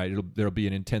something, right? There'll be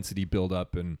an intensity build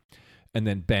up and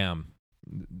then bam,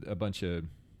 a bunch of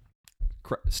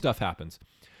stuff happens.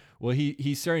 Well,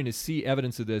 he's starting to see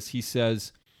evidence of this.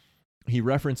 He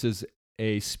references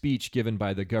a speech given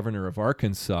by the governor of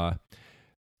Arkansas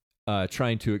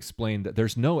trying to explain that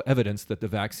there's no evidence that the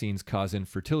vaccines cause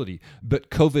infertility, but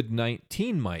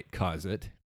COVID-19 might cause it.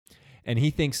 And he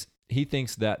thinks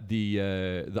that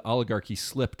the oligarchy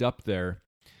slipped up there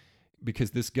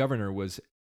because this governor was,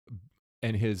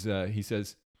 and he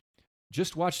says,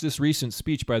 just watch this recent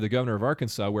speech by the governor of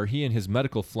Arkansas where he and his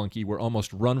medical flunky were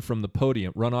almost run off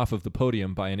of the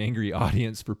podium by an angry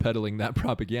audience for peddling that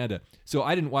propaganda. So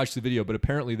I didn't watch the video, but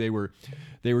apparently they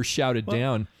were shouted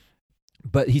down.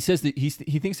 But he says that he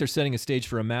thinks they're setting a stage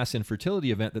for a mass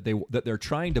infertility event that they're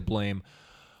trying to blame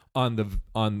on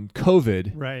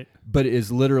COVID, right? But it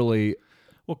is literally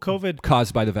COVID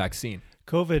caused by the vaccine.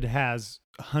 COVID has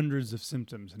hundreds of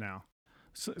symptoms now.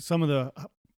 So some of the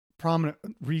prominent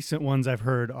recent ones I've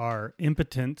heard are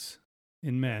impotence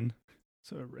in men,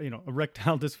 so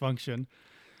erectile dysfunction,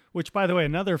 which, by the way,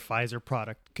 another Pfizer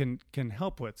product can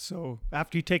help with. So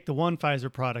after you take the one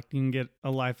Pfizer product, you can get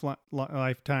a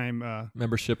lifetime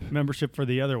membership for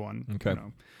the other one. Okay,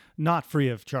 not free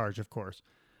of charge, of course,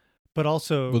 but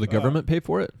also will the government pay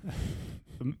for it?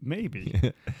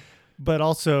 Maybe. But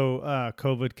also,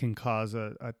 COVID can cause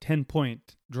a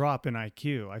 10-point drop in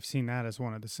IQ. I've seen that as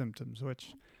one of the symptoms,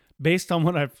 which, based on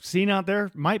what I've seen out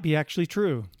there, might be actually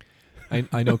true.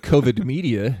 I know COVID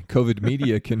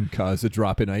media can cause a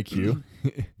drop in IQ.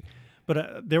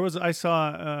 But I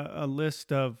saw a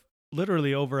list of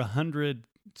literally over 100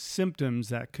 symptoms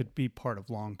that could be part of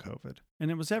long COVID. And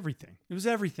it was everything.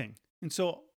 And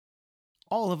so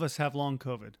all of us have long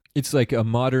COVID. It's like a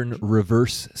modern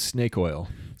reverse snake oil.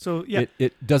 So yeah,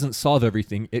 it doesn't solve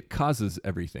everything. It causes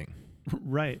everything.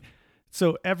 Right.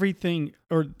 So everything,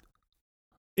 or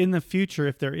in the future,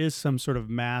 if there is some sort of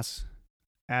mass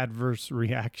adverse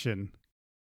reaction,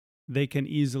 they can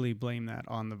easily blame that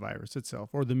on the virus itself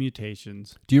or the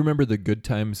mutations. Do you remember the Good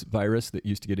Times virus that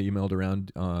used to get emailed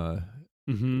around?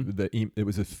 It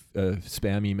was a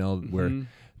spam email where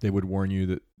they would warn you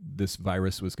that this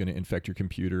virus was going to infect your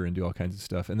computer and do all kinds of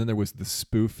stuff. And then there was the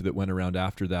spoof that went around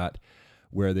after that,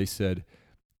 where they said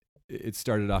it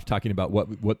started off talking about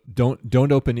what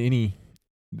don't open any.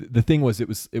 The thing was it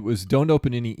was don't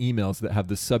open any emails that have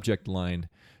the subject line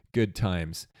Good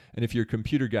Times. And if you're a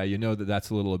computer guy, you know that that's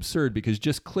a little absurd because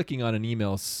just clicking on an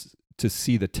email to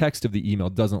see the text of the email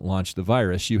doesn't launch the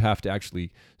virus. You have to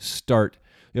actually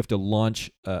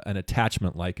launch an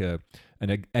attachment like an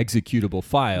executable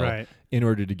file Right. in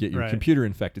order to get your Right. computer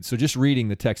infected. So just reading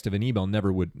the text of an email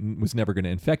was never going to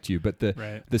infect you. But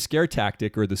Right. the scare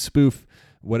tactic or the spoof,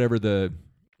 whatever the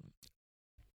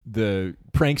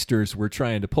pranksters were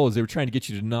trying to pull, is they were trying to get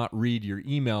you to not read your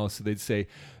email. So they'd say,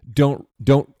 don't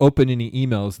open any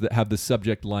emails that have the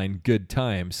subject line "good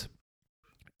times,"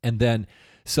 and then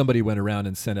somebody went around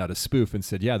and sent out a spoof and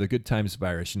said, yeah, the good times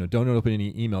virus, don't open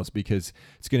any emails because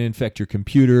it's going to infect your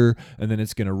computer, and then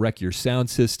it's going to wreck your sound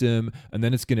system, and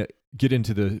then it's going to get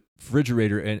into the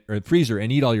refrigerator or freezer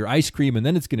and eat all your ice cream, and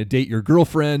then it's going to date your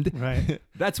girlfriend. Right.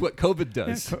 That's what COVID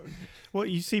does. Yeah, well,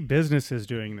 you see businesses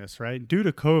doing this, right? Due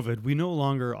to COVID, we no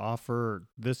longer offer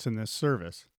this and this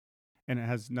service, and it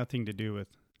has nothing to do with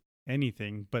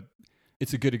anything, but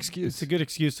It's a good excuse. it's a good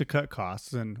excuse to cut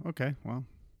costs. And okay, well,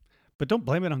 but don't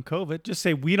blame it on COVID. Just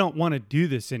say we don't want to do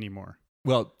this anymore.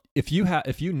 Well, if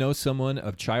you know someone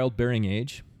of childbearing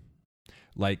age,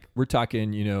 like we're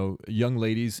talking, young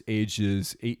ladies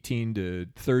ages 18 to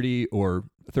 30 or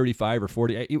 35 or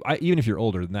 40, even if you're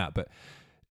older than that, but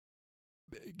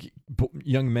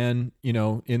young men,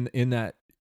 in that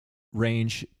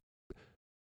range,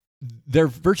 they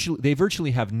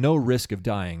virtually have no risk of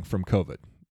dying from COVID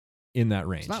in that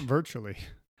range. It's not virtually.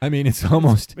 I mean, it's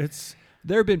almost. It's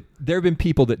There have been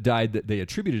people that died that they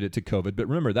attributed it to COVID, but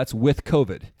remember, that's with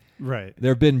COVID. right.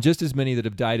 There have been just as many that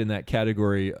have died in that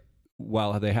category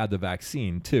while they had the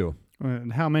vaccine too.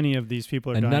 And how many of these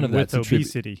people are And dying none of with that's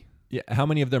obesity? Yeah, how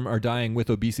many of them are dying with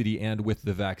obesity and with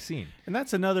the vaccine? And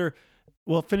that's another.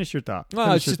 Well, finish your thought. Well,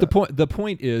 Finish it's your just the thought. point. The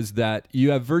point is that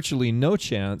you have virtually no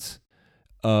chance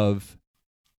of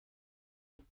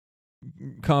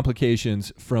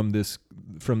complications from the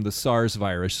SARS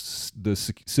virus, the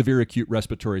severe acute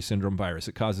respiratory syndrome virus.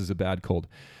 It causes a bad cold.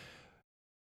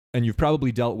 And you've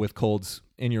probably dealt with colds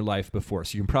in your life before,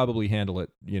 so you can probably handle it.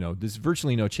 There's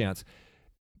virtually no chance.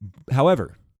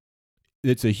 However,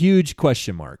 it's a huge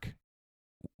question mark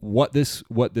what this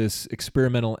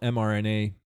experimental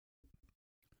mRNA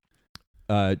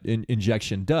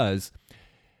injection does.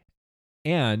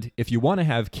 And if you want to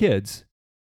have kids,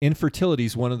 infertility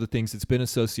is one of the things that's been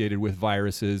associated with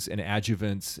viruses and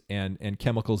adjuvants and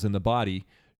chemicals in the body.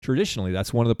 Traditionally,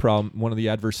 that's one of the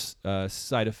adverse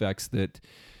side effects that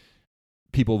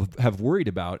people have worried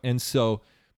about. And so,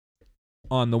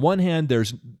 on the one hand,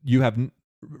 you have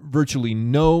virtually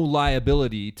no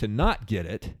liability to not get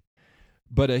it,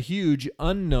 but a huge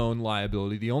unknown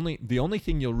liability. The only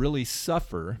thing you'll really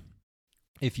suffer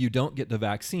if you don't get the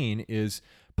vaccine is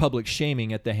public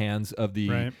shaming at the hands of the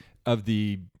Right. of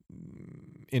the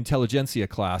intelligentsia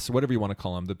class, or whatever you want to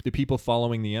call them, the people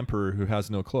following the emperor who has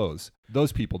no clothes.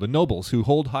 Those people, the nobles who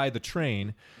hold high the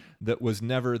train that was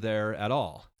never there at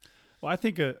all. Well, I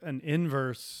think an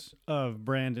inverse of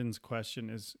Brandon's question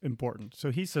is important.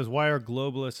 So he says, why are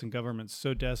globalists and governments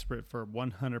so desperate for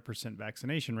 100%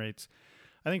 vaccination rates?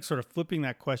 I think sort of flipping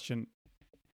that question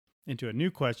into a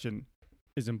new question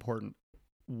is important.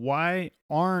 Why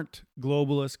aren't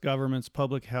globalist governments,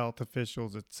 public health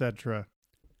officials, etc.,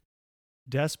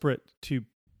 desperate to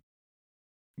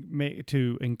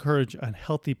encourage a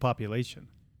healthy population?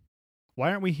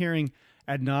 Why aren't we hearing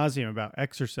ad nauseum about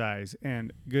exercise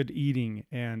and good eating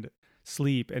and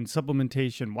sleep and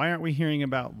supplementation? Why aren't we hearing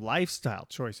about lifestyle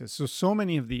choices? So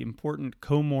many of the important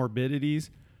comorbidities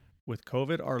with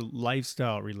COVID are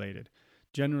lifestyle related.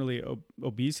 Generally,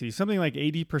 obesity. Something like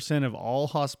 80% of all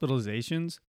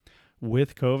hospitalizations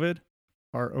with COVID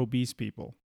are obese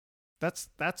people. That's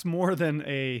more than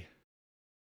a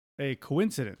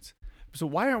coincidence. So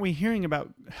why aren't we hearing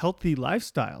about healthy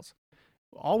lifestyles?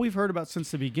 All we've heard about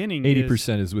since the beginning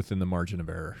 80% is within the margin of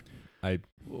error.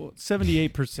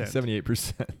 78%.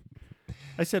 78%.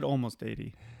 I said almost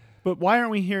 80. But why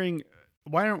aren't we hearing?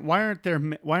 Why aren't they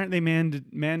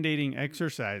mandating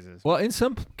exercises? Well, in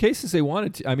some cases they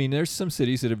wanted to. I mean, there's some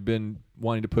cities that have been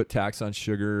wanting to put tax on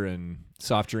sugar and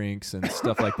soft drinks and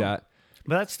stuff like that.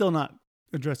 But that's still not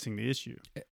addressing the issue.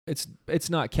 It's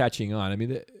not catching on. I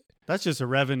mean, That's just a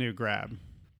revenue grab.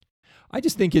 I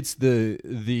just think it's the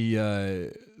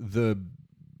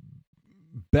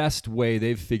best way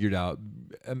they've figured out,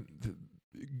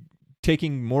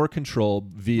 taking more control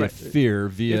via Right. fear,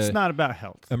 via It's not about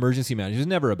health. emergency management. It's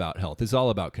never about health. It's all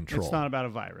about control. It's not about a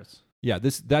virus. Yeah,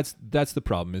 that's the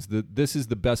problem. This is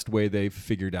the best way they've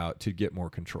figured out to get more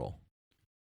control,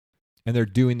 and they're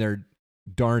doing their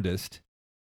darndest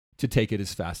to take it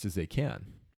as fast as they can.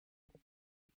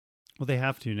 Well, they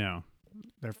have to now.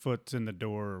 Their foot's in the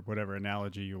door, or whatever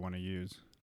analogy you want to use.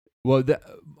 Well,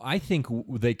 I think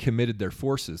they committed their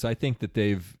forces. I think that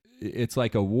it's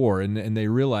like a war, and they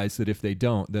realize that if they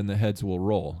don't, then the heads will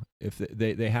roll. If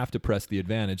they have to press the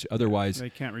advantage, otherwise they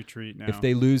can't retreat now. If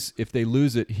they lose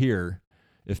it here,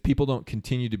 if people don't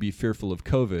continue to be fearful of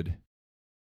COVID,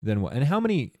 then what? And how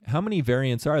many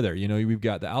variants are there? We've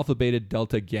got the alpha, beta,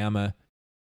 delta, gamma,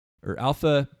 or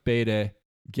alpha, beta,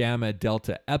 gamma,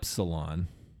 delta, epsilon.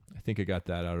 I think I got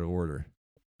that out of order.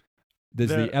 Does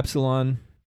the epsilon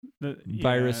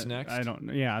virus next? I don't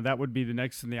know. Yeah, that would be the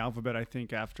next in the alphabet, I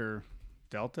think, after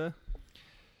delta.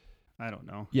 I don't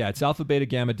know. Yeah, it's alpha, beta,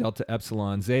 gamma, delta,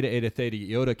 epsilon, zeta, eta, theta,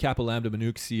 iota, kappa, lambda,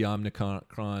 mu, xi,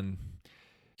 omicron.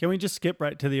 Can we just skip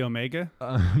right to the omega?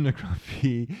 Omicron,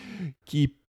 phi,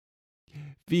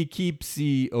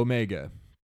 psi, omega.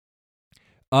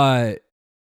 To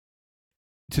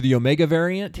the omega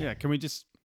variant? Yeah, can we just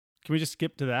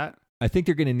skip to that? I think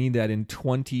they're going to need that in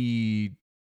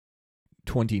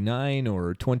 2029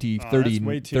 or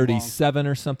 2037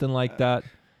 or something like that.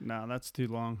 No, that's too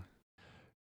long.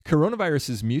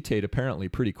 Coronaviruses mutate apparently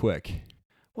pretty quick.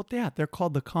 Well, yeah, they're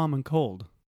called the common cold.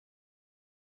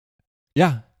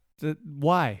 Yeah.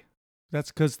 Why?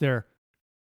 That's because they're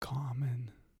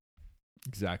common.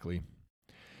 Exactly.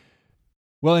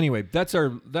 Well, anyway, that's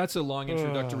a long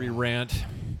introductory rant.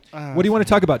 What do you want to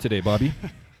talk about today, Bobby?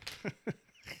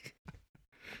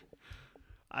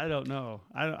 I don't know.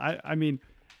 I mean,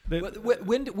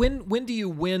 when do you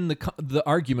win the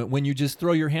argument? When you just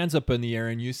throw your hands up in the air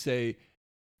and you say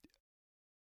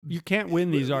you can't win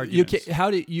these arguments?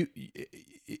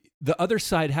 The other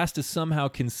side has to somehow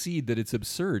concede that it's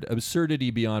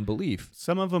absurdity beyond belief.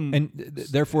 Some of them, and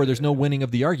therefore, there's no winning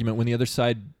of the argument when the other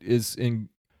side is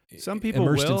some people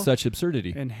immersed will in such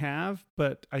absurdity and have.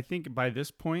 But I think by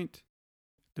this point,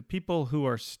 the people who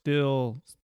are still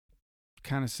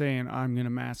kind of saying, I'm going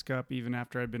to mask up even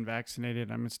after I've been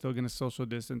vaccinated, I'm still going to social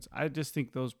distance, I just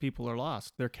think those people are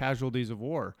lost. They're casualties of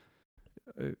war.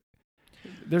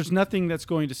 There's nothing that's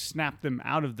going to snap them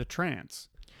out of the trance.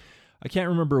 I can't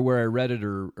remember where I read it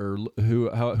or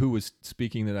who was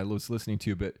speaking that I was listening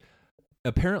to, but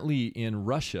apparently in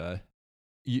Russia,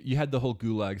 you had the whole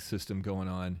Gulag system going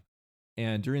on,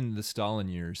 and during the Stalin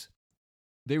years,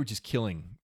 they were just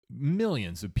killing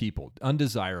millions of people,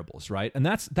 undesirables, right? And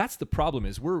that's the problem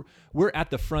is we're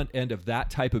at the front end of that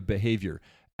type of behavior.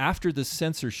 After the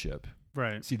censorship,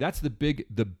 right? See, that's the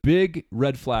big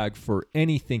red flag for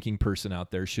any thinking person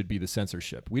out there should be the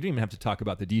censorship. We don't even have to talk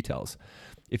about the details.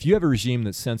 If you have a regime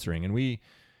that's censoring, and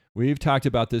we've talked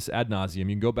about this ad nauseum,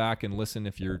 you can go back and listen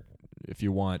if you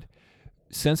want.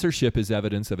 Censorship is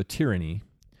evidence of a tyranny,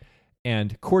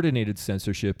 and coordinated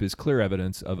censorship is clear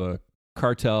evidence of a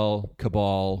cartel,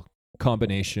 cabal,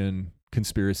 combination,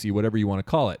 conspiracy, whatever you want to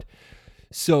call it.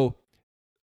 So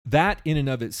that in and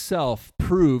of itself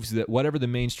proves that whatever the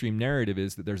mainstream narrative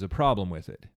is, that there's a problem with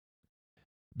it.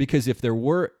 Because if it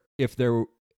were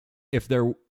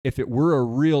a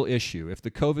real issue, if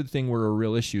the COVID thing were a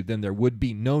real issue, then there would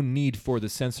be no need for the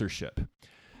censorship.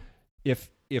 If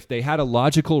they had a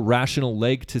logical, rational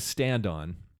leg to stand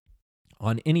on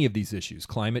any of these issues,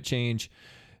 climate change,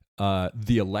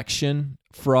 the election,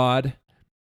 fraud,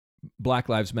 Black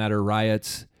Lives Matter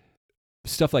riots,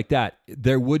 stuff like that,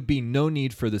 there would be no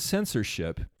need for the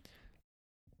censorship,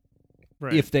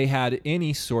 right, if they had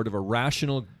any sort of a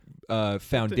rational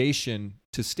foundation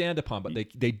to stand upon. But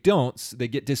they don't. They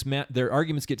get their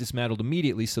arguments get dismantled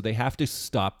immediately, so they have to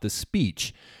stop the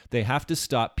speech. They have to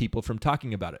stop people from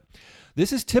talking about it.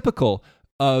 This is typical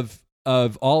of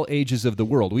all ages of the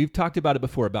world. We've talked about it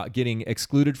before, about getting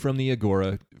excluded from the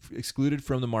agora, excluded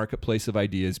from the marketplace of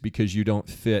ideas because you don't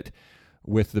fit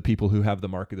with the people who have the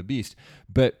mark of the beast.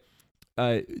 But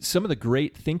some of the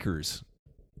great thinkers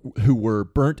who were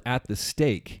burnt at the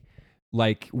stake,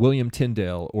 like William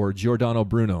Tyndale or Giordano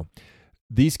Bruno,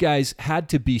 these guys had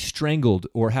to be strangled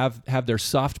or have their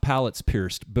soft palates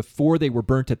pierced before they were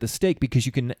burnt at the stake, because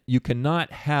you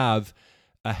cannot have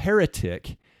a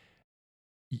heretic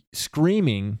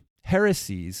screaming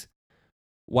heresies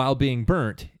while being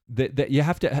burnt. That you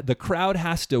have to, the crowd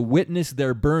has to witness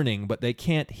their burning, but they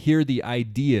can't hear the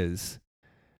ideas.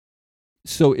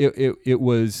 So it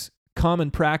was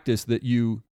common practice that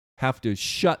you have to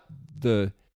shut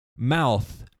the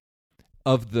mouth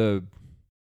of the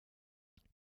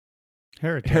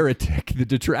heretic, the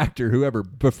detractor, whoever,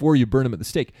 before you burn him at the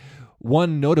stake.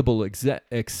 One notable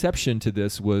exception to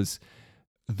this was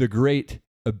the great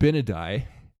Abinadi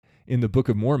in the Book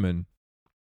of Mormon,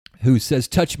 who says,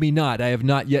 "Touch me not, I have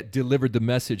not yet delivered the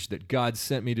message that God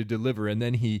sent me to deliver." And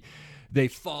then they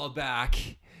fall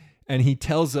back, and he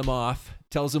tells them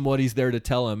what he's there to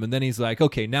tell them. And then he's like,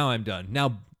 "Okay, now I'm done.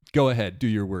 Now Go ahead, do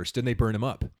your worst, and they burn him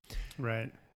up.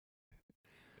 Right.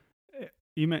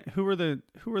 You meant who were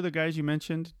the guys you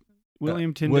mentioned?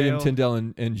 William Tyndale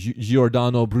and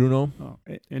Giordano Bruno. Oh,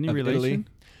 any relation?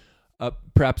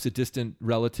 Perhaps a distant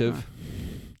relative.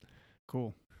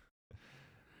 Cool.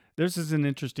 This is an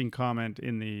interesting comment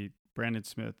in the Brandon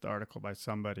Smith article by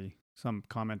somebody. Some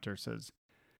commenter says,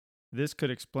 this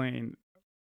could explain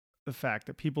the fact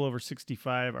that people over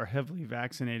 65 are heavily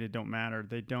vaccinated, don't matter.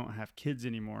 They don't have kids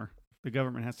anymore. The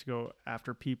government has to go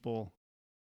after people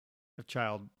of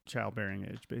childbearing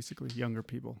age, basically, younger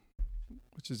people,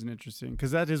 which is an interesting,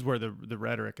 because that is where the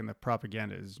rhetoric and the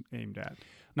propaganda is aimed at.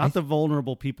 Not the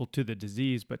vulnerable people to the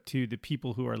disease, but to the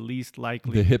people who are least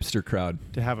likely, the hipster crowd,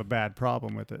 to have a bad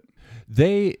problem with it.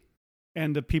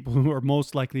 And the people who are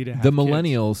most likely to have the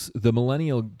millennials, kids. The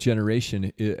millennial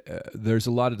generation, there's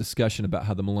a lot of discussion about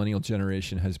how the millennial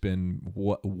generation has been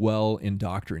well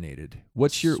indoctrinated.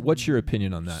 What's your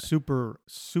opinion on that? Super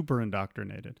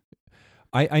indoctrinated.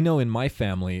 I know in my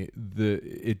family,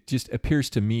 it just appears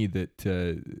to me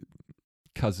that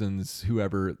cousins,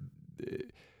 whoever,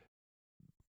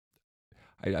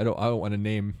 I don't want to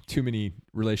name too many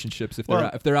relationships. If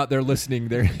they're out there listening,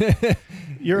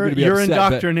 you're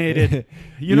indoctrinated.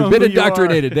 You've been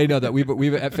indoctrinated. They know that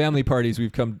we've at family parties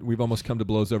we've almost come to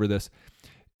blows over this.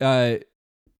 And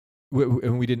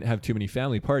we didn't have too many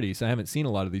family parties. I haven't seen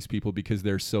a lot of these people because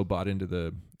they're so bought into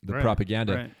the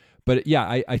propaganda. Right. But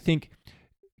yeah, I think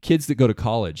kids that go to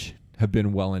college have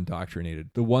been well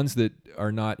indoctrinated. The ones that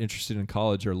are not interested in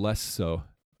college are less so,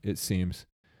 it seems.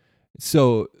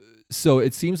 So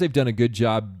it seems they've done a good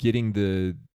job getting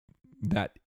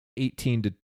that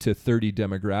 18 to 30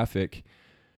 demographic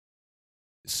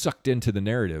sucked into the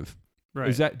narrative. Right.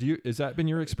 Has that been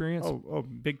your experience? Oh,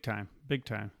 big time.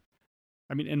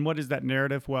 I mean, and what is that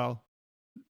narrative? Well,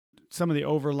 some of the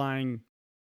overlying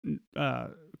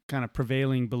kind of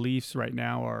prevailing beliefs right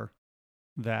now are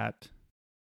that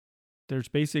there's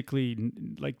basically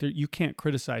you can't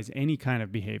criticize any kind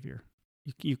of behavior.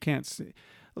 You can't say,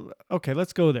 okay,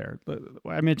 let's go there.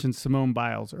 I mentioned Simone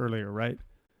Biles earlier, right?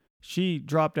 She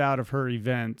dropped out of her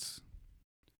events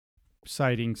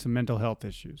citing some mental health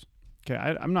issues. Okay,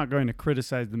 I'm not going to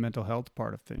criticize the mental health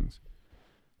part of things.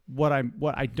 What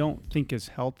I don't think is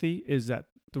healthy is that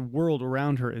the world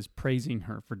around her is praising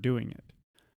her for doing it,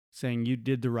 saying you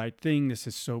did the right thing. This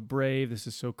is so brave. This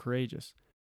is so courageous.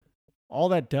 All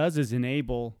that does is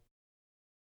enable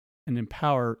and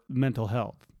empower mental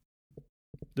health,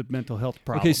 the mental health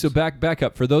problems. Okay, so back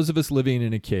up. For those of us living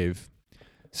in a cave,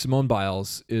 Simone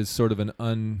Biles is sort of an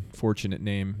unfortunate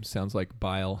name. Sounds like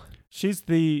bile. She's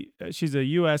a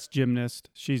U.S. gymnast.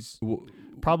 She's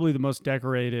probably the most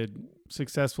decorated,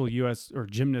 successful U.S. or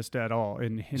gymnast at all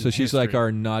in so she's history. Like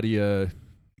our Nadia.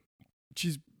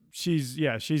 She's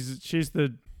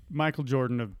the Michael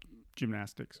Jordan of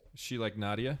gymnastics. She like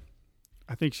Nadia?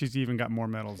 I think she's even got more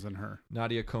medals than her.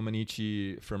 Nadia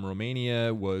Comaneci from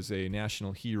Romania was a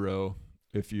national hero.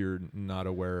 If you're not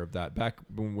aware of that, back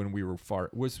when we were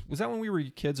was that when we were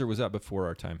kids or was that before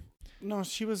our time? No,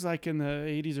 she was like in the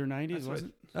 80s or 90s, wasn't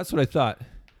it? That's what I thought.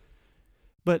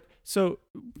 But so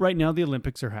right now the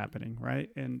Olympics are happening, right?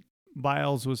 And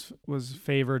Biles was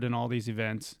favored in all these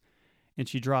events, and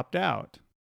she dropped out.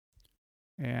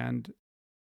 And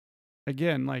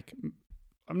again,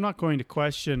 I'm not going to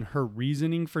question her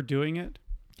reasoning for doing it.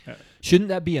 Shouldn't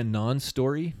that be a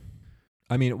non-story?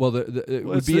 I mean, well, it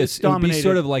would be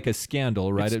sort of like a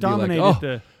scandal, right? It'd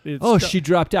be like, she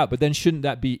dropped out, but then shouldn't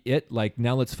that be it? Like,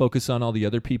 now let's focus on all the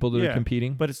other people that are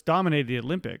competing? But it's dominated the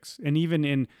Olympics. And even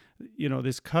in,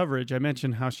 this coverage, I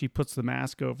mentioned how she puts the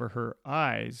mask over her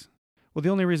eyes. Well, the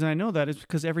only reason I know that is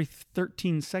because every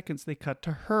 13 seconds they cut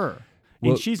to her.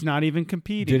 And she's not even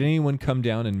competing. Did anyone come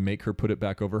down and make her put it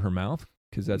back over her mouth?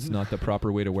 Because that's not the proper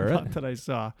way to wear it. Not that I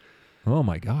saw. Oh,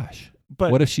 my gosh.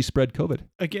 But what if she spread COVID?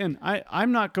 Again,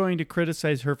 I'm not going to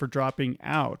criticize her for dropping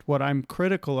out. What I'm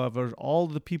critical of are all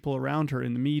the people around her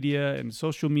in the media and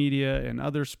social media and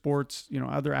other sports,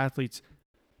 other athletes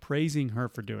praising her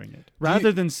for doing it.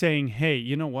 Rather than saying, hey,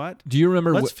 you know what? Do you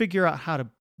remember? Let's figure out how to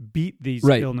beat these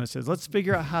illnesses. Let's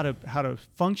figure out how to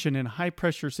function in high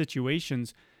pressure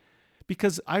situations.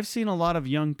 Because I've seen a lot of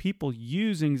young people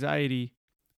use anxiety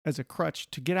as a crutch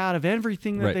to get out of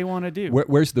everything that they want to do.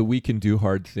 Where's the we can do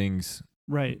hard things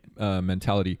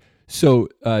mentality? So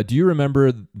do you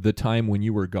remember the time when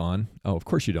you were gone? Oh, of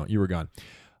course you don't. You were gone.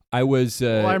 I was...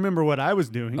 I remember what I was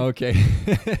doing. Okay.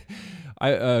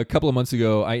 A couple of months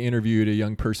ago, I interviewed a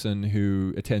young person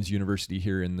who attends university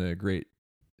here in the great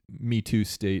Me Too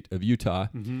state of Utah.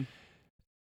 Mm-hmm.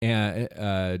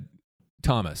 And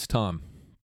Tom.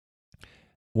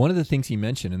 one of the things he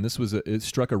mentioned, and it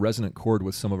struck a resonant chord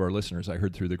with some of our listeners, I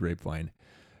heard through the grapevine,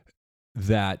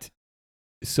 that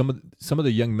some of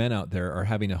the young men out there are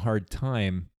having a hard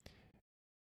time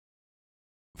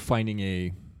finding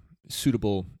a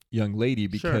suitable young lady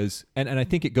because, and I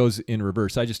think it goes in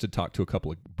reverse. I just had talked to a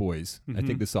couple of boys. Mm-hmm. I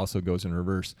think this also goes in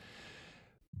reverse,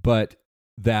 but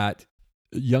that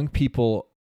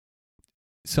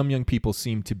some young people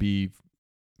seem to be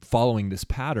following this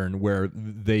pattern where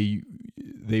they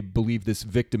believe this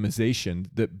victimization,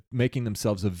 that making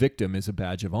themselves a victim is a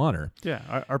badge of honor.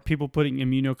 Yeah. Are people putting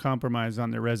immunocompromised on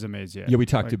their resumes yet? Yeah, we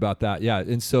talked about that. Yeah.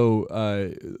 And so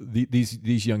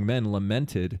these young men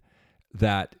lamented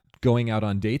that going out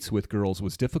on dates with girls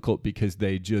was difficult because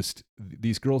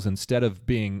these girls, instead of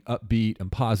being upbeat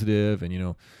and positive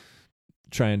and,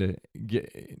 trying to get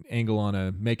angle on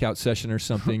a makeout session or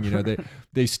something,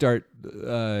 they start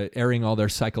airing all their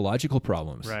psychological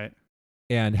problems, right?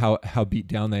 And how beat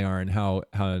down they are, and how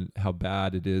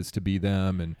bad it is to be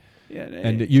them, and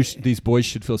these boys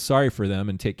should feel sorry for them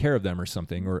and take care of them or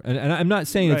something. And I'm not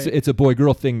saying it's a boy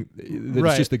girl thing, that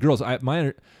it's just the girls.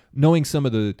 Knowing some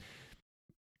of the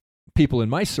people in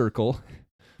my circle,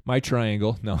 my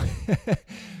triangle, no.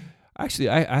 Actually,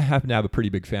 I happen to have a pretty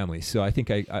big family, so I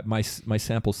think my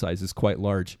sample size is quite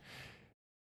large.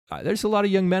 There's a lot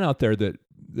of young men out there that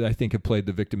I think have played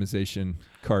the victimization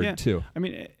card too. I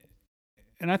mean,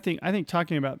 and I think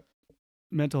talking about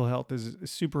mental health is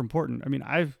super important. I mean,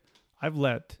 I've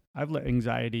let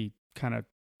anxiety kind of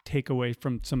take away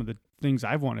from some of the things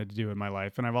I've wanted to do in my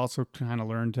life, and I've also kind of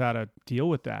learned how to deal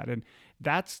with that. And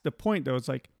that's the point, though. It's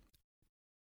like,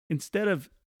 instead of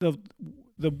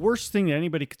the worst thing that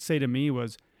anybody could say to me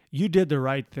was, you did the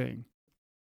right thing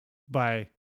by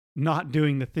not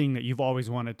doing the thing that you've always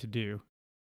wanted to do.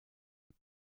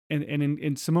 And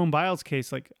in Simone Biles'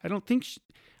 case, like, I don't think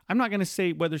I'm not going to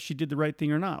say whether she did the right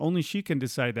thing or not. Only she can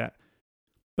decide that.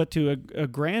 But to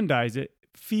aggrandize it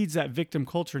feeds that victim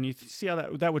culture. And you see how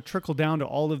that would trickle down to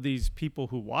all of these people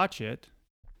who watch it,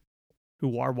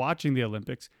 who are watching the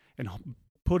Olympics, and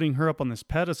putting her up on this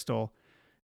pedestal.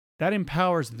 That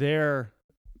empowers their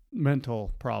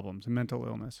mental problems and mental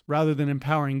illness rather than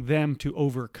empowering them to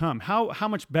overcome. How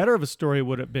much better of a story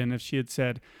would it have been if she had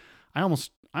said, I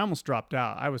almost dropped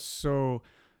out. I was so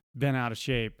bent out of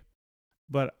shape,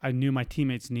 but I knew my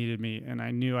teammates needed me, and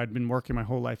I knew I'd been working my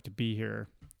whole life to be here.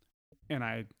 And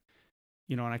I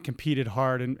competed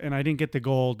hard, and I didn't get the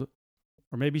gold,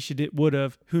 or maybe she would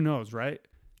have, who knows, right?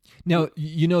 Now,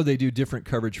 they do different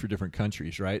coverage for different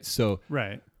countries, right?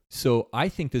 So I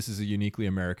think this is a uniquely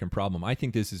American problem. I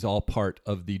think this is all part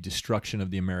of the destruction of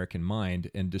the American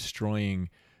mind and destroying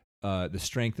the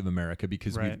strength of America,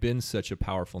 because we've been such a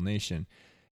powerful nation.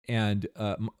 And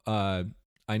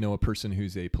I know a person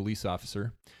who's a police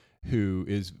officer who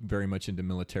is very much into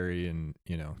military and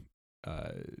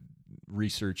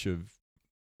research of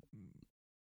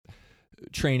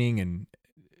training and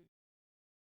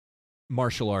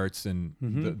martial arts and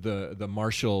the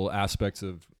martial aspects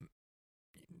of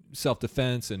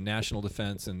self-defense and national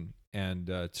defense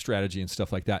and strategy and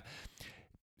stuff like that.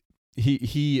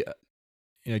 He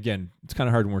again, it's kind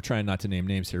of hard when we're trying not to name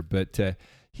names here, but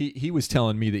he was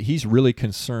telling me that he's really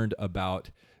concerned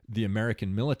about the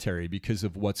American military because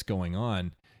of what's going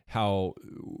on, how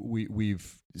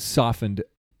we've softened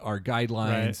our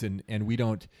guidelines and we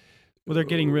don't. Well, they're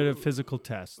getting rid of physical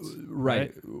tests,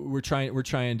 right? We're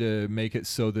trying to make it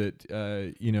so that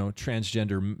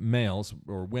transgender males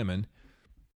or women,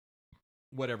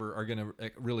 whatever, are going to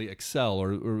really excel,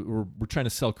 or we're trying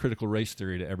to sell critical race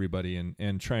theory to everybody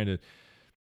and trying to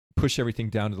push everything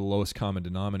down to the lowest common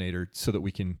denominator so that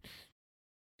we can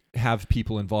have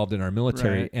people involved in our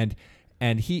military. Right.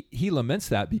 And he laments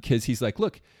that because he's like,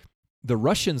 look, the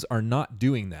Russians are not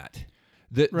doing that.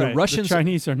 The Russians, the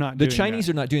Chinese are not. The Chinese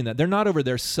are not doing that. They're not over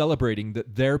there celebrating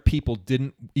that their people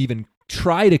didn't even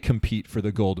try to compete for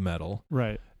the gold medal.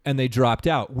 Right. And they dropped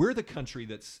out. We're the country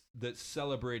that's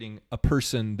celebrating a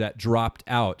person that dropped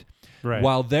out, right,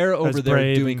 while they're over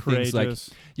there doing things like,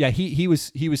 he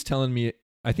was telling me,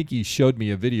 I think he showed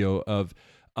me a video of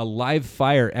a live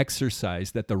fire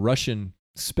exercise that the Russian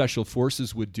special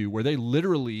forces would do, where they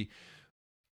literally,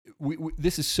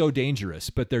 this is so dangerous,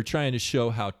 but they're trying to show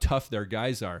how tough their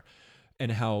guys are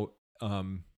and how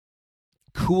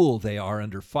cool they are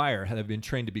under fire, how they've been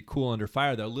trained to be cool under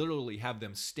fire. They'll literally have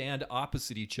them stand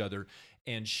opposite each other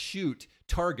and shoot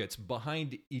targets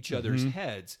behind each other's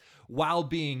heads while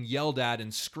being yelled at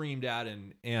and screamed at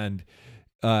and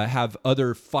have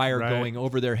other fire going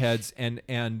over their heads. And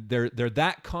they're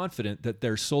that confident that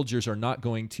their soldiers are not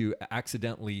going to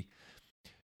accidentally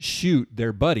shoot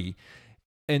their buddy.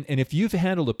 and if you've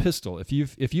handled a pistol, if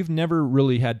you've never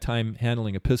really had time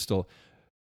handling a pistol,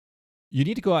 you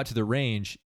need to go out to the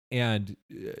range and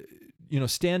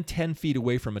stand 10 feet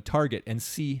away from a target and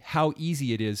see how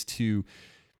easy it is to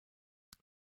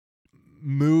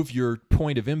move your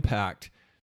point of impact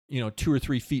 2 or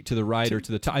 3 feet to the right or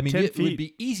to the top. I mean, it would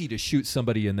be easy to shoot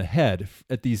somebody in the head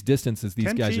at these distances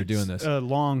these guys are doing this. A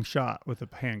long shot with a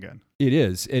handgun. It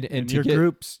is. And your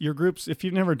groups, if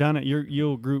you've never done it,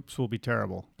 your groups will be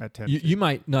terrible at 10 feet. You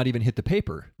might not even hit the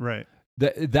paper. Right.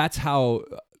 That's how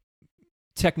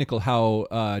technical,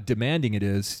 how demanding it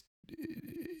is.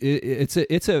 It's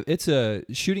a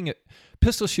shooting.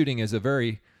 Pistol shooting is a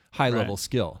very high level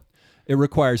skill. It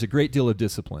requires a great deal of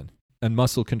discipline and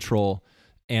muscle control.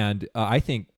 And I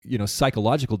think,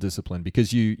 psychological discipline,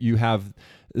 because you have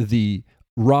the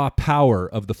raw power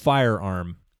of the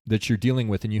firearm that you're dealing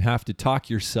with, and you have to talk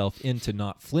yourself into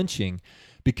not flinching.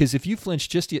 Because if you flinch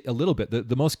just a little bit,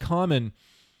 the most common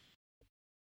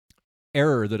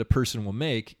error that a person will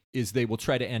make is they will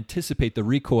try to anticipate the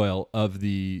recoil of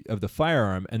the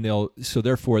firearm, and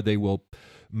therefore they will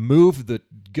move the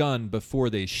gun before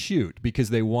they shoot because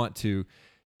they want to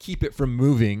keep it from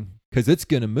moving. Because it's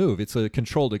going to move. It's a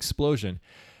controlled explosion.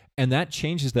 And that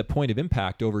changes that point of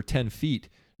impact over 10 feet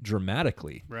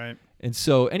dramatically. Right. And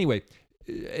so, anyway,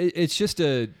 it's just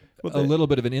a little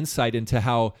bit of an insight into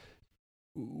how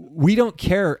we don't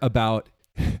care about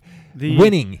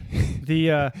winning.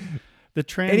 The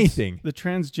anything. The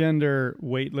transgender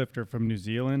weightlifter from New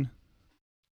Zealand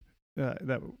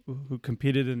who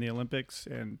competed in the Olympics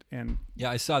and yeah,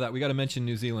 I saw that. We got to mention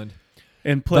New Zealand.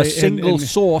 And play the single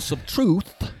source of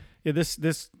truth. Yeah, this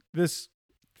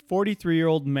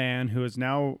 43-year-old man who is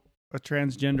now a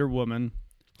transgender woman.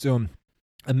 So,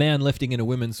 a man lifting in a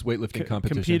women's weightlifting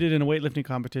competition. Competed in a weightlifting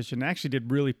competition. Actually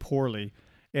did really poorly.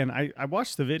 And I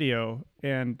watched the video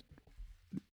and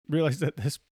realized that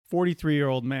this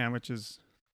 43-year-old man, which is,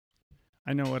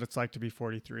 I know what it's like to be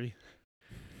 43.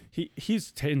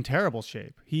 He's in terrible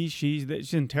shape.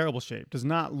 She's in terrible shape. Does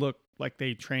not look like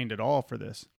they trained at all for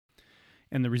this.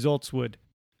 And the results would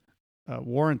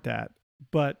warrant that.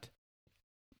 But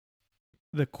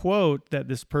the quote that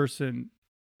this person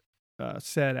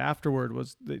said afterward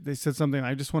was, they said something,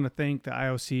 I just want to thank the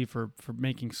IOC for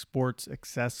making sports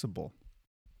accessible.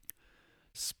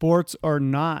 Sports are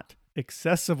not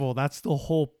accessible. That's the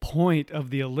whole point of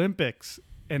the Olympics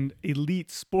and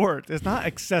elite sport. It's not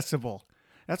accessible.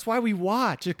 That's why we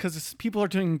watch, because people are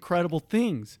doing incredible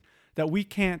things that we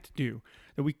can't do,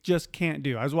 that we just can't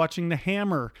do. I was watching the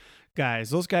hammer guys.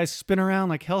 Those guys spin around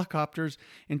like helicopters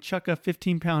and chuck a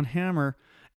 15-pound hammer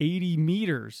 80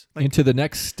 meters. Into the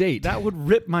next state. That would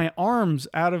rip my arms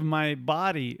out of my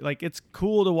body. Like, it's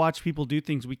cool to watch people do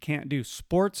things we can't do.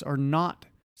 Sports are not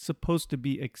supposed to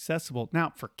be accessible.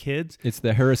 Now, for kids. It's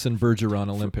the Harrison Bergeron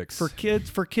Olympics. For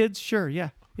kids, sure, yeah.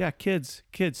 Yeah, kids,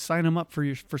 sign them up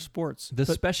for sports. The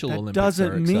Special Olympics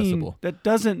are accessible. That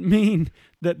doesn't mean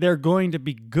that they're going to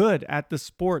be good at the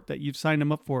sport that you've signed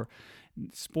them up for.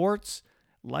 Sports,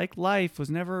 like life, was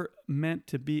never meant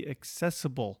to be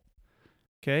accessible.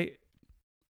 Okay?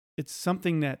 It's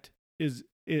something that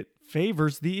it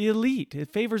favors the elite.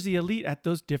 It favors the elite at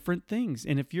those different things.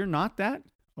 And if you're not that,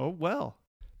 oh well,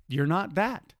 you're not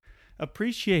that.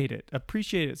 Appreciate it.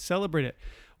 Celebrate it.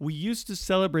 We used to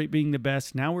celebrate being the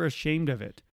best. Now we're ashamed of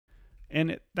it.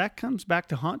 And that comes back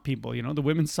to haunt people. You know, the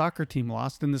women's soccer team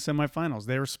lost in the semifinals.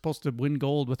 They were supposed to win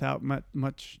gold without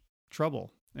much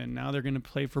trouble. And now they're going to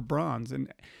play for bronze.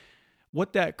 And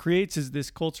what that creates is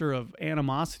this culture of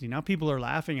animosity. Now people are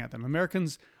laughing at them.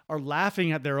 Americans are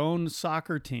laughing at their own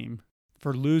soccer team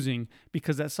for losing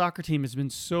because that soccer team has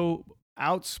been so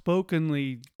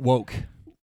outspokenly woke,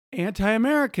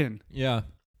 anti-American. Yeah.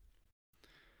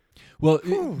 Well,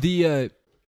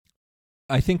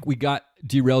 I think we got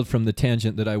derailed from the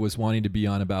tangent that I was wanting to be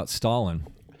on about Stalin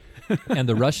and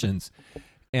the Russians.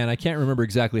 And I can't remember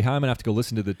exactly how. I'm going to have to go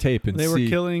listen to the tape and see. They were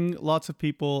killing lots of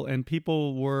people, and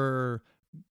people were,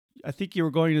 I think you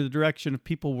were going to the direction of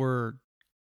people were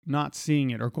not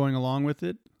seeing it or going along with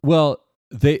it. Well,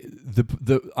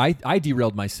 I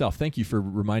derailed myself. Thank you for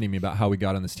reminding me about how we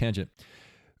got on this tangent.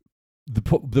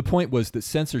 The point was that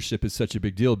censorship is such a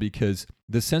big deal because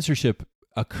the censorship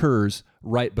occurs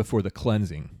right before the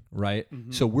cleansing, right?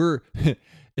 Mm-hmm. So we're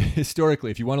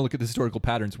historically, if you want to look at the historical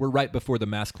patterns, we're right before the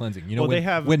mass cleansing. You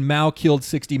know, when Mao killed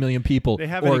 60 million people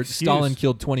or Stalin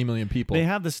killed 20 million people. They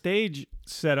have the stage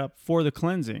set up for the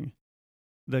cleansing.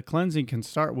 The cleansing can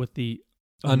start with the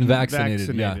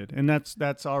unvaccinated. Yeah. And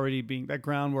that's already being, that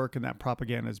groundwork and that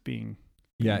propaganda is being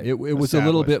it was a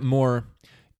little bit more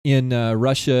in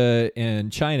Russia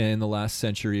and China in the last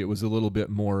century. It was a little bit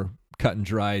more cut and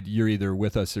dried. You're either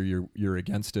with us or you're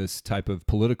against us type of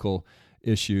political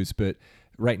issues. But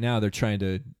right now they're trying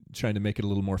to make it a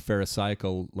little more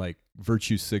pharisaical, like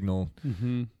virtue signal.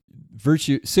 Mm-hmm.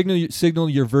 Signal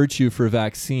your virtue for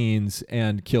vaccines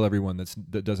and kill everyone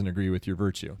that doesn't agree with your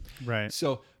virtue. Right.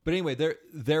 So, but anyway,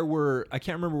 there were, I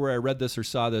can't remember where I read this or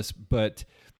saw this, but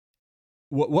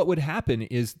what would happen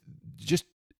is just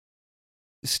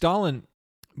Stalin,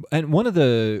 and one of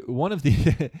the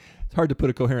it's hard to put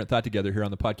a coherent thought together here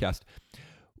on the podcast.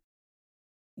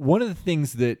 One of the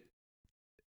things that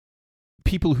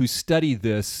people who study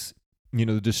this,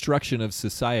 the destruction of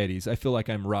societies, I feel like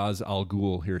I'm Ra's al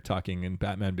Ghul here talking in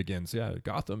Batman Begins. Yeah,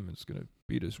 Gotham is going to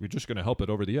beat us. We're just going to help it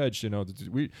over the edge.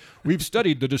 We've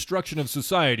studied the destruction of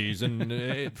societies,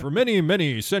 and for many,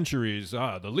 many centuries,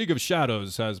 the League of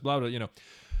Shadows has blah, blah,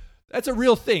 That's a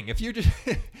real thing. If you just,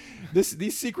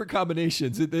 these secret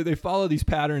combinations, they follow these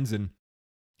patterns. And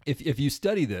if you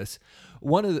study this,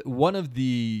 one of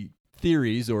the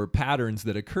theories or patterns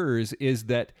that occurs is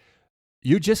that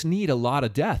you just need a lot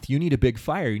of death. You need a big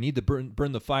fire. You need to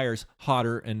burn the fires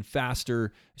hotter and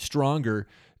faster, stronger,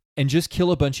 and just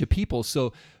kill a bunch of people.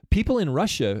 So people in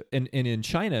Russia and in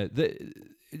China,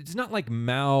 it's not like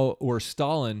Mao or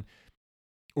Stalin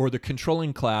or the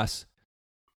controlling class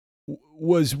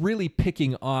was really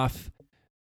picking off,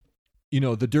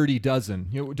 the dirty dozen.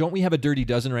 Don't we have a dirty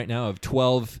dozen right now of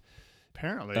 12?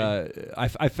 Apparently.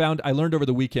 I learned over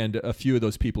the weekend a few of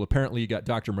those people. Apparently you got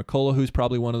Dr. McCullough, who's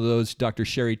probably one of those, Dr.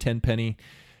 Sherry Tenpenny,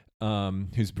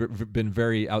 who's been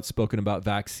very outspoken about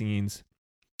vaccines.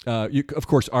 Of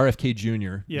course, RFK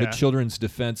Jr., the Children's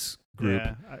Defense Group.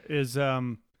 Yeah. Is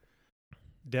Del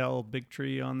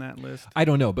Bigtree on that list? I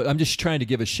don't know, but I'm just trying to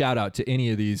give a shout out to any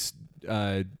of these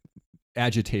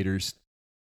agitators,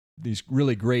 these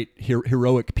really great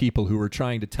heroic people who are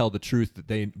trying to tell the truth that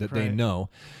they know.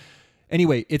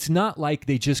 Anyway, it's not like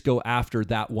they just go after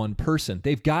that one person.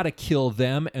 They've got to kill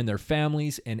them and their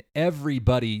families and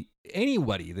anybody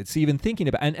that's even thinking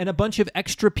about, and a bunch of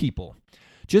extra people,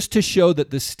 just to show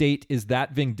that the state is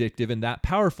that vindictive and that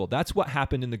powerful. That's what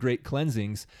happened in the Great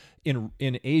Cleansings in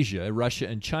Asia, Russia,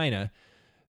 and China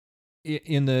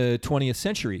in the 20th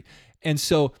century. And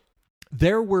so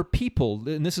there were people,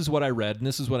 and this is what I read, and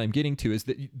this is what I'm getting to, is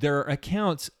that there are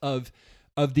accounts of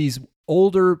these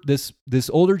this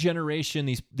older generation,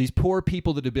 these poor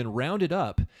people that have been rounded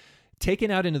up,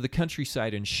 taken out into the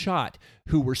countryside and shot,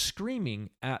 who were screaming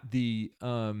at the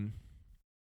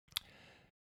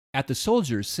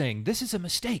soldiers, saying, "This is a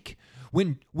mistake.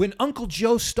 When Uncle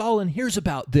Joe Stalin hears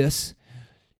about this,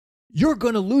 you're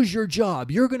going to lose your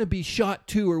job. You're going to be shot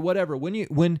too, or whatever.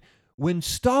 When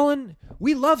Stalin,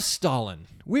 we love Stalin.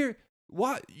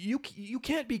 You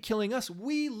can't be killing us.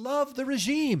 We love the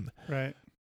regime." Right.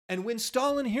 And when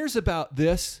Stalin hears about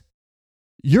this,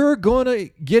 you're going to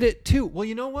get it too. Well,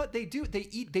 you know what? They do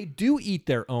eat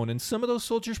their own. And some of those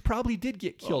soldiers probably did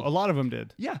get killed. A lot of them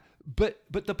did. Yeah. But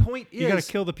the point is, you got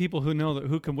to kill the people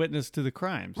who can witness to the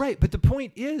crimes. Right. But the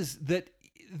point is that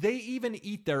they even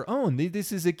eat their own.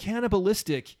 This is a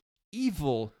cannibalistic,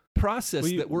 evil process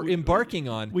that we're embarking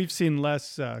on. We've seen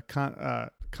less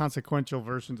consequential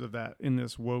versions of that in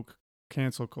this woke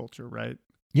cancel culture, right?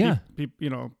 Yeah.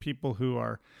 People who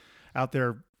are out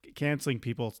there canceling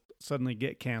people suddenly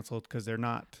get canceled because they're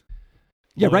not.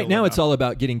 Yeah, right now it's all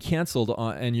about getting canceled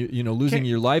and losing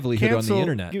your livelihood on the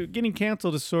internet. Getting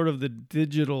canceled is sort of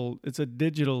it's a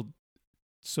digital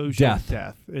social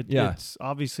death. It's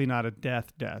obviously not a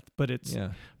death, but it's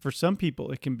for some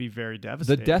people it can be very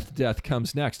devastating. The death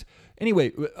comes next.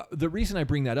 Anyway, the reason I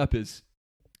bring that up is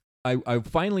I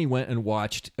finally went and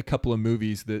watched a couple of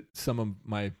movies that some of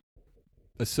my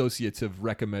associates have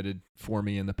recommended for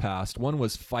me in the past. One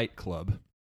was Fight Club.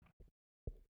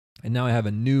 And now I have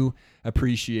a new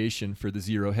appreciation for the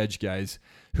Zero Hedge guys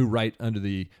who write under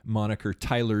the moniker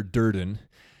Tyler Durden.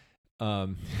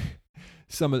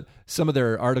 Some of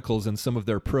their articles and some of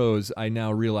their prose I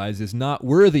now realize is not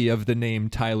worthy of the name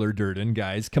Tyler Durden,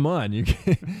 guys. Come on.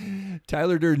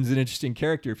 Tyler Durden's an interesting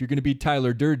character. If you're going to be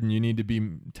Tyler Durden, you need to be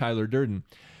Tyler Durden.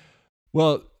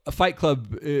 Well, a Fight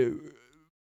Club,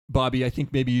 Bobby, I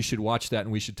think maybe you should watch that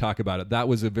and we should talk about it. That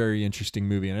was a very interesting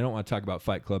movie, and I don't want to talk about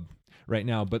Fight Club right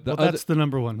now. But that's the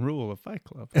number one rule of Fight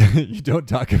Club. You don't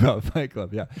talk about Fight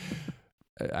Club, yeah.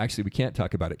 Actually, we can't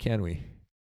talk about it, can we?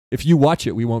 If you watch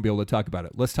it, we won't be able to talk about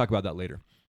it. Let's talk about that later.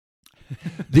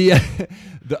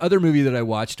 The other movie that I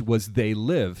watched was They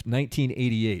Live,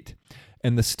 1988.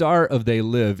 And the star of They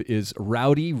Live is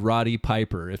Rowdy Roddy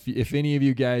Piper. If any of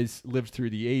you guys lived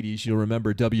through the 80s, you'll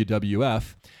remember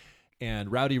WWF.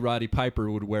 And Rowdy Roddy Piper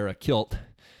would wear a kilt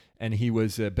and he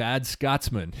was a bad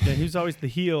Scotsman. Yeah, he was always the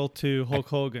heel to Hulk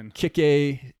Hogan.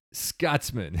 Kick-A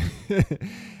Scotsman.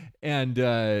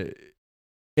 And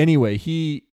anyway,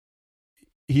 he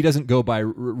doesn't go by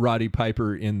Roddy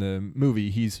Piper in the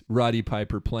movie. He's Roddy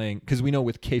Piper playing, because we know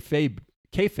with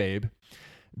kayfabe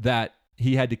that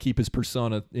he had to keep his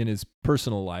persona in his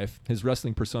personal life, his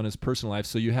wrestling persona, his personal life.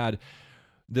 So you had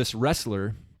this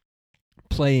wrestler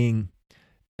playing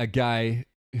a guy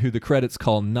who the credits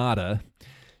call Nada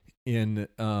in,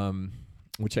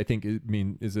 which I think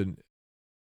is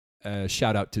a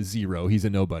shout out to Zero. He's a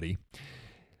nobody.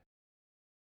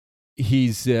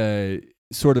 He's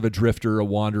sort of a drifter, a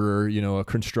wanderer, a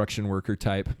construction worker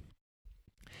type.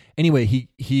 Anyway,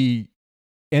 he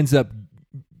ends up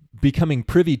becoming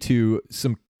privy to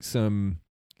some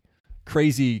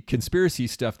crazy conspiracy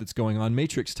stuff that's going on,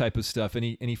 Matrix type of stuff, and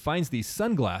he finds these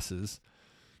sunglasses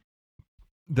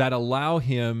that allow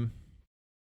him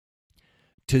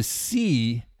to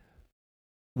see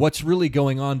what's really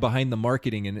going on behind the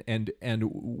marketing and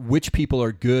which people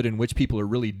are good and which people are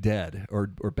really dead or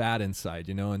bad inside,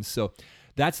 and so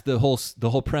that's the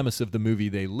whole premise of the movie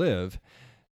They Live.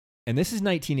 And this is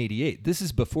 1988. This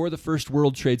is before the first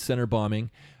World Trade Center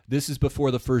bombing. This is before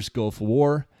the first Gulf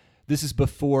War. This is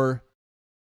before,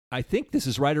 I think this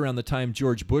is right around the time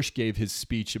George Bush gave his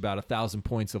speech about 1,000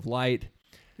 points of light.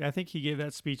 Yeah, I think he gave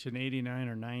that speech in 89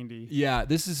 or 90. Yeah,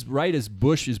 this is right as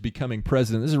Bush is becoming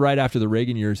president. This is right after the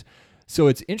Reagan years. So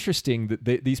it's interesting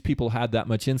that these people had that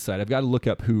much insight. I've got to look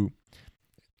up who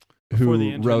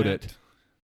wrote it.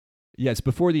 Yeah, it's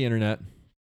before the internet,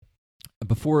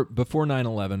 before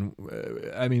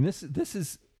 9/11. I mean, this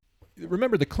is,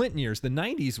 remember the Clinton years. The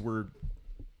 90s were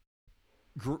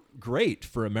great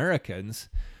for Americans.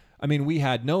 I mean, we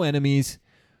had no enemies.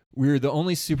 We were the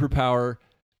only superpower.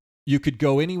 You could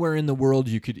go anywhere in the world.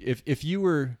 You could, if you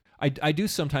were, I do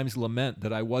sometimes lament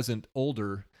that I wasn't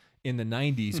older in the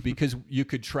 90s because you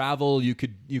could travel, you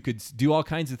could do all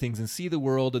kinds of things and see the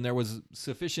world, and there was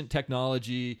sufficient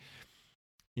technology.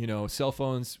 Cell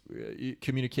phones,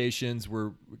 communications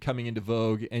were coming into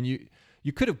vogue, and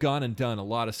you could have gone and done a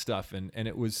lot of stuff, and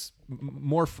it was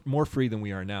more free than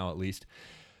we are now, at least.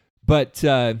 But so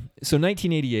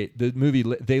 1988, the movie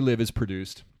They Live is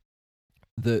produced.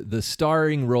 The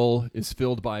starring role is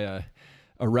filled by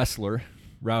a wrestler,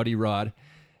 Rowdy Rod,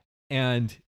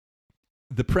 and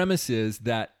the premise is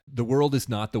that the world is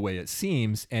not the way it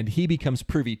seems, and he becomes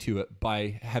privy to it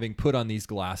by having put on these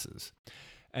glasses.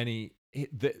 And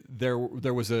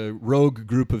there was a rogue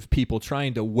group of people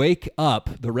trying to wake up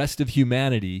the rest of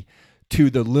humanity to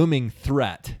the looming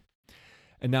threat.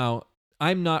 And now,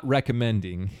 I'm not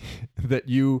recommending that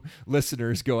you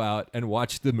listeners go out and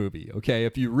watch the movie, okay?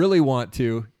 If you really want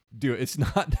to, do it. It's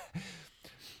not,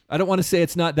 I don't want to say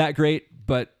it's not that great,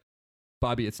 but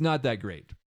Bobby, it's not that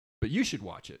great. But you should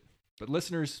watch it. But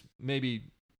listeners, maybe,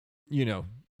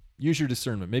 use your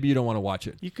discernment. Maybe you don't want to watch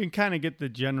it. You can kind of get the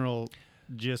general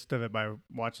gist of it by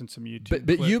watching some YouTube but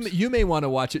clips. you may want to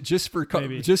watch it just for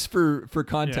context,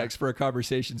 Yeah. for our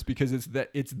conversations, because it's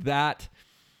that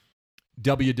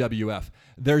WWF.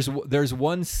 There's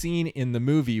one scene in the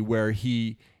movie where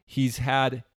he's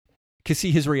had, because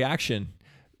see his reaction,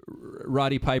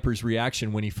 Roddy Piper's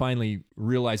reaction when he finally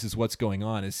realizes what's going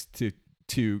on is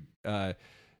to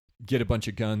get a bunch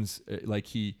of guns.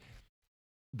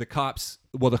 The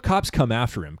cops come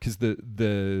after him because the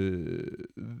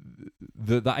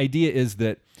idea is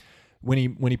that when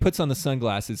he puts on the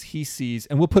sunglasses, he sees,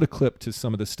 and we'll put a clip to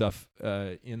some of the stuff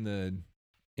in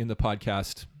the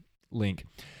podcast link,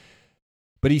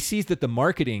 but he sees that the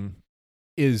marketing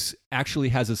actually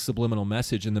has a subliminal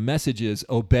message, and the message is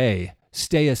obey,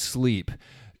 stay asleep,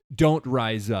 don't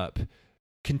rise up,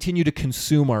 continue to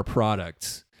consume our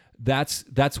products.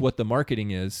 That's what the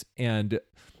marketing is, and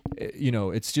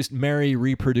it's just marry,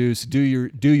 reproduce, do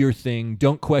your thing,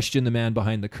 don't question the man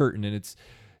behind the curtain, and it's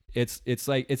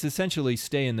essentially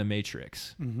stay in the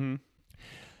matrix. Mm-hmm.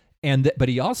 But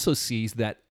he also sees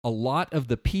that a lot of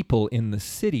the people in the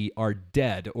city are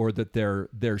dead, or that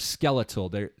they're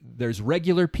skeletal. There's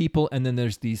regular people, and then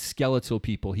there's these skeletal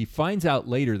people. He finds out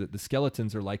later that the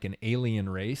skeletons are like an alien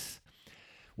race,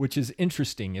 which is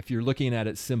interesting if you're looking at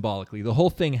it symbolically. The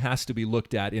whole thing has to be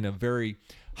looked at in a very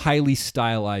highly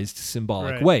stylized,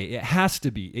 symbolic way. It has to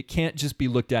be. It can't just be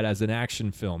looked at as an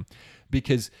action film,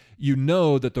 because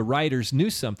that the writers knew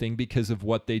something because of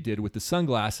what they did with the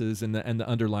sunglasses and the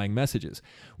underlying messages.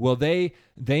 Well, they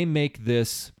make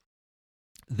the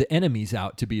enemies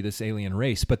out to be this alien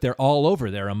race, but they're all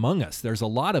over. They're among us. There's a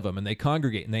lot of them, and they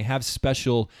congregate, and they have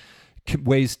special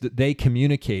ways that they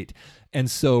communicate. And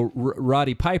so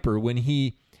Roddy Piper, when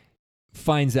he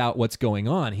finds out what's going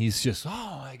on, he's just,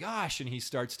 oh my gosh, and he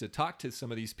starts to talk to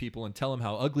some of these people and tell them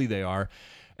how ugly they are.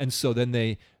 And so then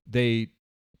they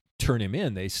turn him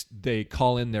in. They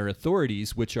call in their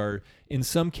authorities, which are in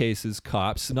some cases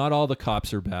cops. Not all the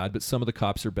cops are bad, but some of the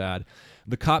cops are bad.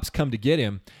 The cops come to get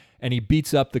him, and he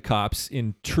beats up the cops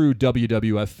in true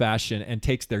WWF fashion and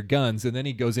takes their guns. And then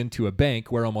he goes into a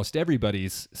bank where almost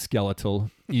everybody's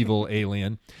skeletal, evil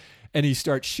alien. And he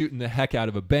starts shooting the heck out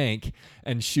of a bank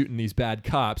and shooting these bad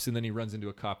cops. And then he runs into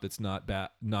a cop that's not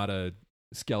a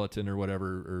skeleton or whatever,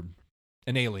 or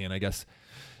an alien, I guess.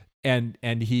 And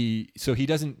he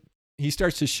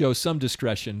starts to show some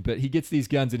discretion, but he gets these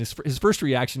guns, and his first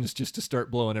reaction is just to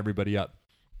start blowing everybody up.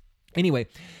 Anyway,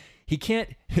 he can't.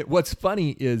 What's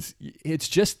funny is it's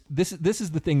just this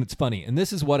is the thing that's funny, and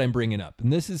this is what I'm bringing up,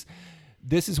 and this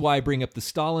is why I bring up the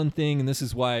Stalin thing, and this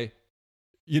is why,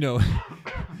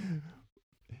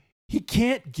 he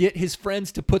can't get his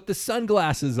friends to put the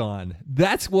sunglasses on.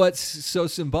 That's what's so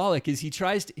symbolic. Is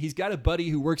he's got a buddy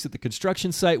who works at the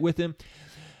construction site with him,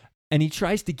 and he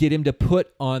tries to get him to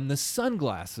put on the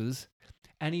sunglasses,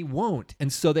 and he won't.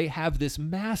 And so they have this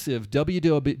massive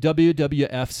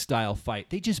WWF style fight.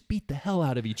 They just beat the hell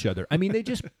out of each other. I mean, they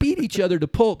just beat each other to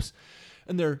pulps,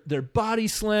 and they're body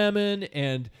slamming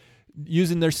and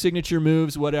using their signature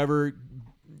moves, whatever,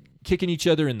 kicking each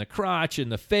other in the crotch, in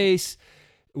the face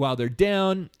while they're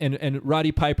down. And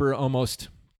Roddy Piper almost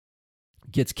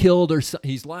gets killed, or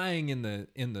he's lying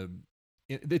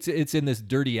it's in this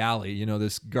dirty alley,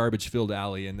 this garbage-filled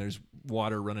alley, and there's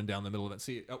water running down the middle of it.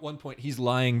 See, at one point he's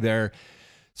lying there,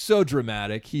 so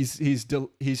dramatic. He's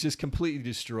just completely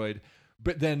destroyed.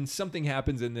 But then something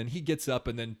happens, and then he gets up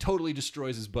and then totally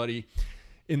destroys his buddy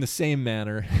in the same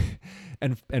manner,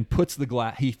 and puts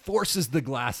he forces the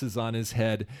glasses on his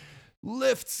head,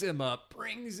 lifts him up,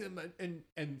 brings him,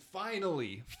 and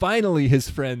finally his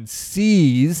friend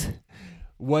sees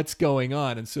what's going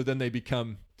on, and so then they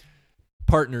become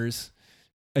partners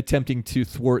attempting to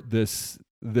thwart this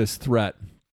threat.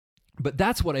 But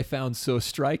that's what I found so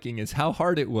striking, is how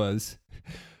hard it was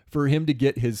for him to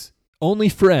get his only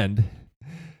friend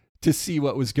to see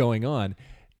what was going on.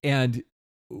 And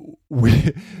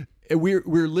we're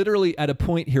literally at a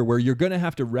point here where you're going to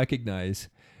have to recognize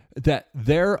that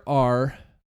there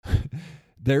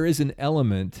is an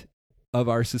element of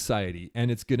our society,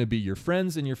 and it's going to be your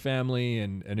friends and your family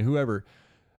and whoever,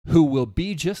 who will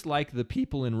be just like the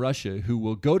people in Russia who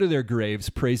will go to their graves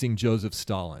praising Joseph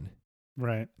Stalin.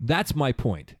 Right. That's my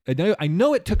point. I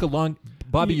know it took a long.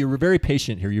 Bobby, you were very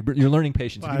patient here. You're learning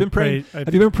patience. Well, Have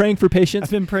you been praying for patience?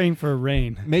 I've been praying for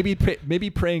rain. Maybe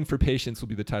praying for patience will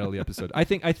be the title of the episode. I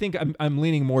think I'm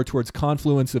leaning more towards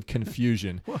confluence of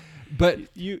confusion. Well, but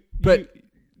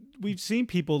we've seen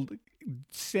people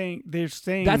saying that's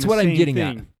the what I'm same getting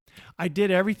thing. at. I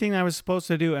did everything I was supposed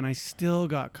to do, and I still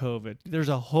got COVID. There's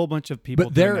a whole bunch of people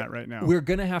doing that right now. We're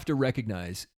going to have to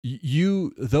recognize,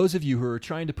 those of you who are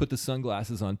trying to put the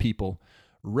sunglasses on people,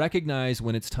 recognize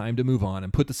when it's time to move on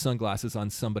and put the sunglasses on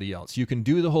somebody else. You can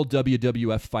do the whole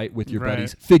WWF fight with your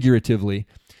buddies, figuratively,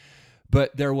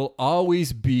 but there will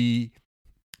always be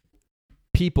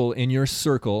people in your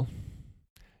circle,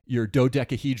 your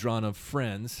dodecahedron of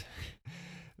friends,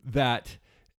 that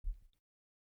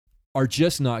are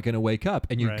just not going to wake up,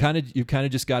 and you kind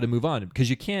of just got to move on, because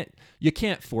you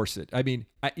can't force it. I mean,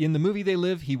 in the movie They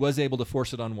Live, he was able to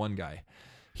force it on one guy.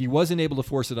 He wasn't able to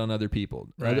force it on other people.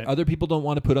 Right. Other people don't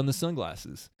want to put on the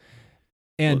sunglasses,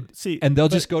 and they'll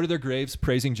just go to their graves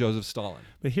praising Joseph Stalin.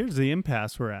 But here's the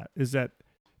impasse we're at: is that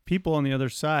people on the other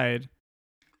side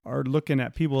are looking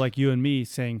at people like you and me,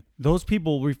 saying those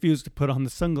people refuse to put on the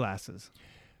sunglasses.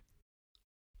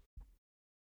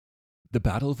 The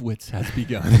battle of wits has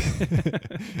begun.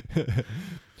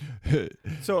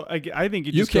 So I think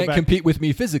you can't compete with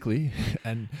me physically,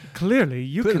 and clearly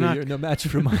cannot. You're no match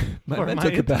for my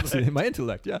mental capacity, my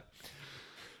intellect. Yeah,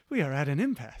 we are at an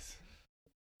impasse.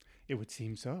 It would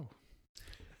seem so.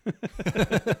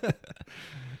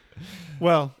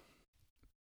 Well,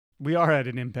 we are at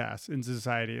an impasse in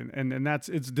society, and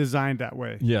it's designed that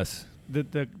way. Yes.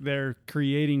 They're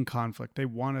creating conflict. They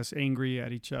want us angry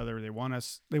at each other. They want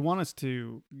us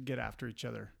to get after each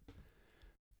other.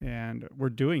 And we're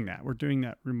doing that. We're doing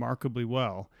that remarkably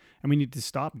well. And we need to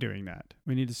stop doing that.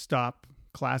 We need to stop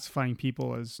classifying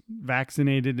people as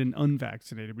vaccinated and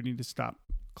unvaccinated. We need to stop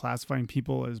classifying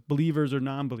people as believers or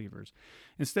non-believers.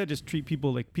 Instead, just treat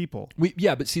people like people.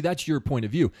 But see, that's your point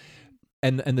of view.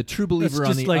 And the true believer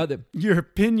on the other, your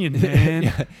opinion, man.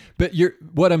 Yeah, but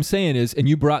what I'm saying is, and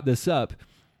you brought this up,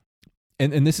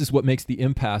 and this is what makes the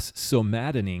impasse so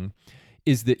maddening,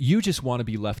 is that you just want to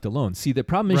be left alone. See, the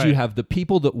problem is you Right. have the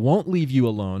people that won't leave you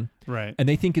alone, Right. and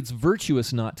they think it's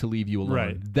virtuous not to leave you alone.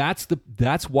 Right.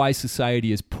 That's why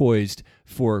society is poised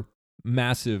for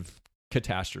massive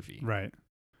catastrophe. Right.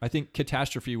 I think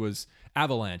catastrophe was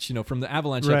avalanche, from the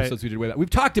avalanche Right. episodes we did way back. We've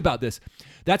talked about this.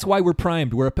 That's why we're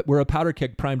primed. We're a powder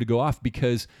keg primed to go off,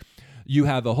 because you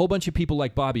have a whole bunch of people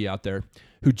like Bobby out there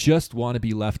who just want to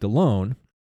be left alone,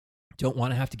 don't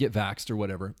want to have to get vaxxed or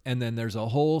whatever. And then there's a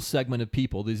whole segment of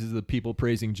people, these are the people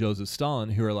praising Joseph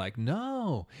Stalin, who are like,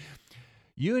 no,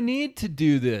 you need to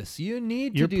do this. You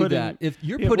need to do that. If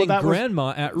you're putting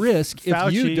grandma at risk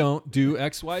if you don't do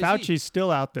X, Y, Z. Fauci's still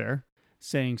out there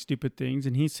saying stupid things,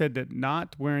 and he said that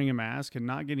not wearing a mask and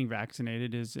not getting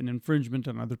vaccinated is an infringement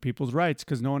on other people's rights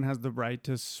because no one has the right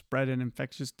to spread an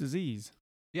infectious disease.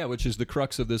 Yeah, which is the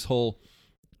crux of this whole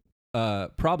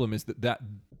problem, is that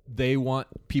they want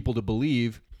people to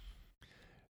believe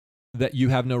that you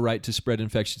have no right to spread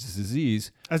infectious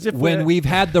disease, As if when we've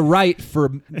had the right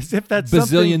for as if that's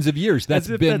bazillions of years. That's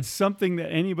that's something that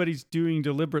anybody's doing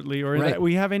deliberately, or Right. that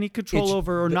we have any control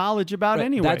over or knowledge about right,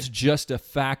 anyway. That's just a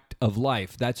fact of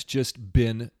life. That's just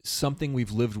been something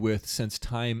we've lived with since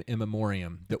time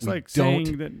immemorial. That it's we like don't.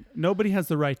 saying that nobody has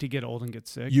the right to get old and get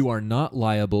sick. You are not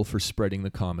liable for spreading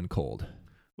the common cold.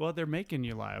 Well, they're making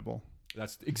you liable.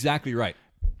 That's exactly right.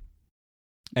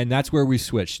 And that's where we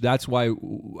switch. That's why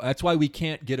we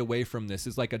can't get away from this.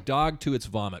 It's like a dog to its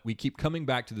vomit. We keep coming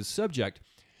back to the subject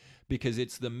because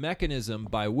it's the mechanism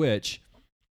by which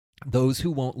those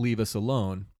who won't leave us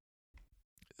alone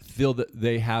feel that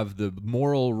they have the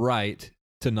moral right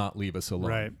to not leave us alone.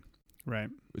 Right. Right.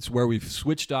 It's where we've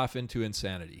switched off into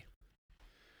insanity.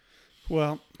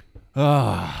 Well,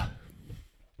 Ah,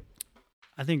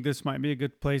 I think this might be a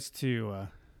good place to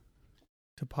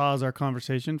pause our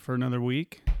conversation for another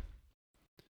week.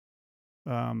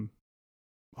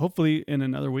 Hopefully in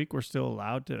another week we're still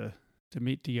allowed to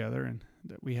meet together and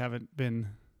that we haven't been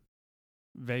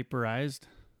vaporized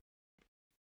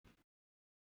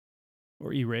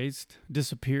or erased,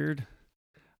 disappeared.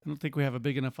 I don't think we have a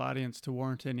big enough audience to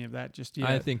warrant any of that just yet.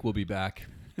 I think we'll be back.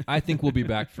 I think we'll be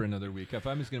back for another week. If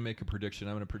I'm just going to make a prediction,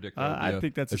 I'm going to predict I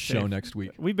think that's a a show safe- next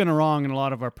week. We've been wrong in a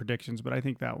lot of our predictions, but I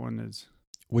think that one is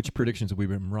Which predictions have we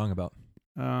been wrong about?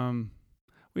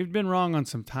 we've been wrong on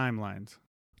some timelines.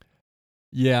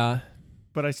 Yeah.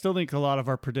 But I still think a lot of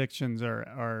our predictions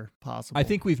are possible. I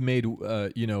think we've made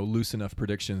loose enough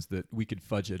predictions that we could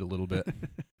fudge it a little bit.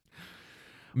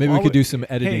 Maybe we could do some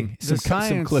editing,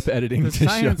 some clip editing The to show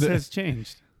science that. has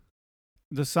changed.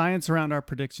 The science around our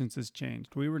predictions has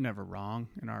changed. We were never wrong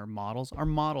in our models. Our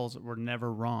models were never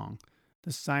wrong.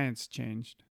 The science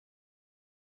changed.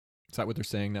 Is that what they're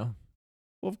saying now?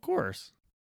 Well, of course.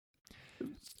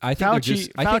 I think Fauci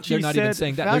they're not even said-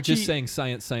 saying that. They're just Fauci- saying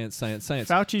science, science, science, science.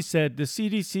 Fauci said the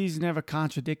CDC's never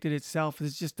contradicted itself.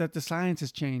 It's just that the science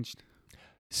has changed.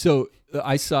 So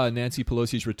I saw Nancy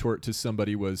Pelosi's retort to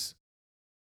somebody was,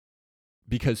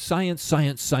 because science,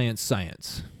 science, science,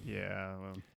 science. Yeah,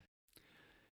 well,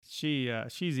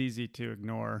 she's easy to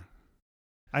ignore.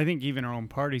 I think even her own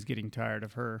party's getting tired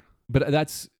of her. But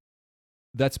that's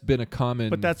been a common.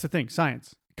 But that's the thing,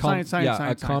 science. Science, a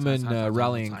science, common science, science,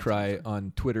 rallying science, cry science.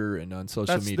 on Twitter and on social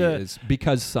That's media the- is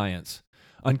because science.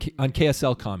 On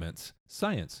KSL comments,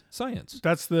 science, science.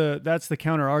 That's the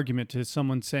counter argument to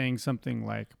someone saying something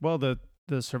like, "Well, the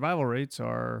survival rates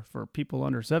are for people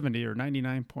under 70 or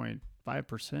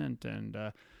 99.5%, and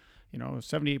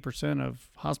 78% of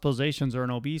hospitalizations are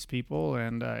in obese people,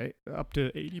 and up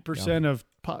to 80%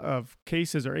 of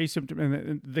cases are asymptomatic."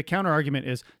 And the counter argument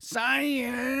is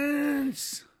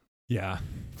science. Yeah.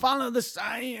 Follow the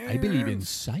science. I believe in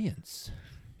science.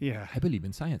 Yeah. I believe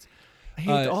in science. I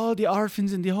hate all the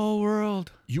orphans in the whole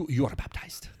world. You are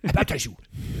baptized. I baptize you.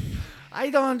 I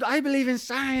don't. I believe in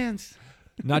science.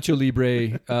 Nacho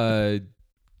Libre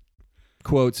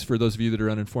quotes for those of you that are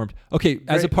uninformed. Okay,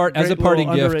 as a parting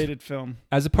underrated gift, film.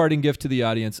 as a parting gift to the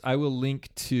audience, I will link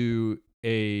to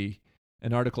an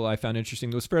article I found interesting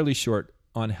that was fairly short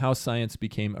on how science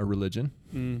became a religion.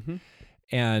 Mm-hmm.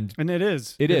 And it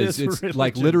is. It's religion.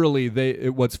 like literally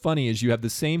what's funny is you have the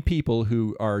same people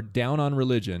who are down on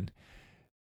religion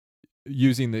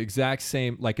using the exact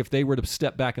same, like if they were to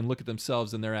step back and look at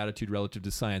themselves and their attitude relative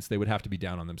to science, they would have to be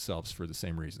down on themselves for the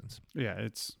same reasons. Yeah,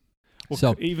 it's well,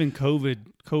 So- even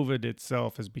COVID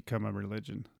itself has become a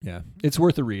religion. Yeah, it's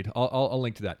worth a read. I'll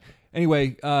link to that.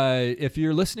 Anyway, if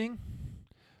you're listening,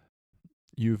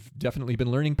 you've definitely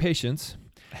been learning patience,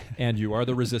 and you are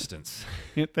the resistance.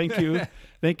 Yeah, thank you.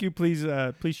 Thank you. Please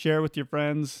share with your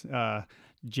friends.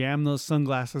 Jam those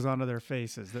sunglasses onto their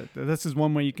faces. This is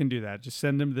one way you can do that. Just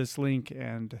send them this link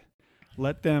and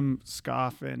Let them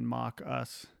scoff and mock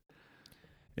us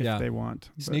if they want.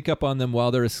 Sneak up on them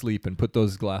while they're asleep and put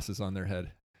those glasses on their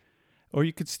head. Or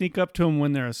you could sneak up to them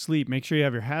when they're asleep. Make sure you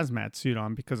have your hazmat suit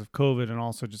on because of COVID and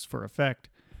also just for effect.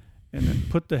 And then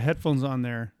put the headphones on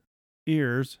their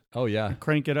ears. Oh, yeah. And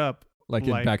crank it up. Like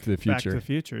in Back to the Future. Back to the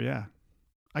Future, yeah.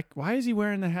 Why is he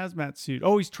wearing the hazmat suit?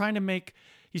 Oh, he's trying to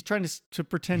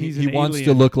pretend he's an alien. He wants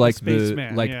to look like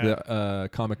the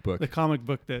comic book. The comic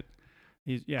book that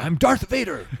he's, yeah. I'm Darth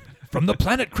Vader from the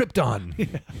planet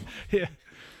Krypton.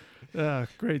 Yeah.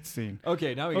 Great scene.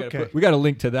 Okay, now we got to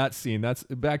link to that scene. That's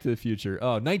Back to the Future.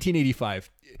 Oh, 1985.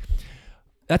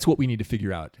 That's what we need to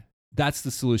figure out. That's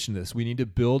the solution to this. We need to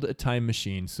build a time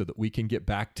machine so that we can get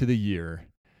back to the year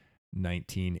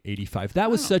 1985.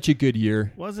 That was such a good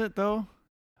year. Was it though?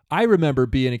 I remember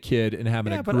being a kid and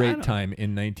having a great time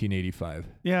in 1985.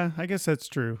 Yeah, I guess that's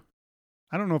true.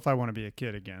 I don't know if I want to be a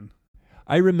kid again.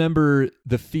 I remember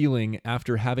the feeling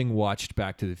after having watched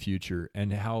Back to the Future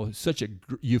and how such a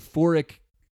euphoric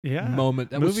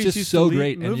moment. That movies was just so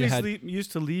great. Movies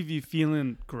used to leave you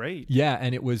feeling great. Yeah,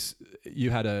 and you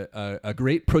had a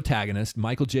great protagonist,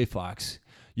 Michael J. Fox.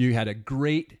 You had a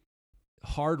great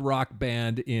hard rock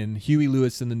band in Huey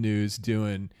Lewis and the News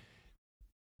doing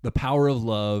The Power of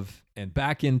Love and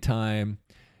Back in Time.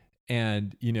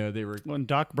 And, they were... When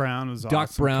Doc Brown was awesome.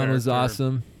 Doc Brown was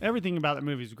awesome. Everything about that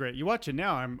movie is great. You watch it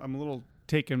now, I'm a little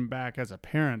taken back as a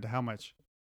parent to how much...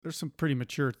 There's some pretty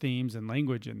mature themes and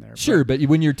language in there. Sure, but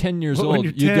when you're 10 years old,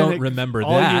 you don't remember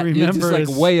that. It's just like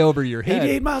way over your head.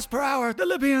 88 miles per hour, the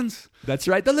Libyans. That's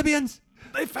right, the Libyans.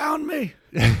 They found me.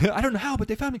 I don't know how, but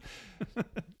they found me.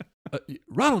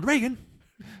 Ronald Reagan.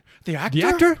 The actor? The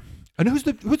actor? And who's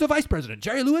the vice president?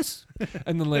 Jerry Lewis?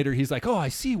 And then later he's like, oh, I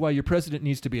see why your president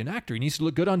needs to be an actor. He needs to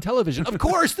look good on television. Of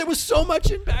course, there was so much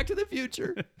in Back to the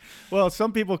Future. Well,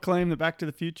 some people claim that Back to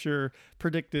the Future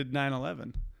predicted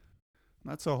 9/11.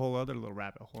 That's a whole other little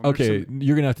rabbit hole. Okay,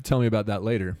 you're going to have to tell me about that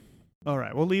later. All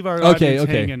right, we'll leave our audience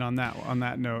hanging on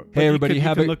that note. Hey, everybody,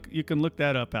 you can look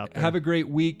that up out there. Have a great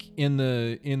week in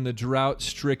the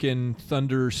drought-stricken,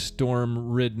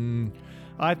 thunderstorm-ridden...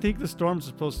 I think the storm's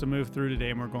supposed to move through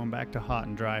today, and we're going back to hot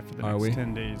and dry for the next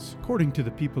 10 days. According to the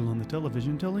people on the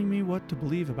television telling me what to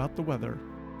believe about the weather.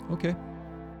 Okay.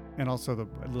 And also the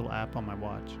little app on my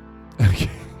watch.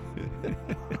 Okay.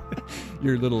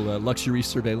 Your little luxury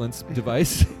surveillance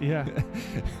device. Yeah.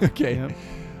 Okay. Yep.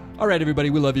 All right, everybody.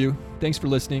 We love you. Thanks for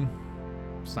listening.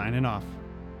 Signing off.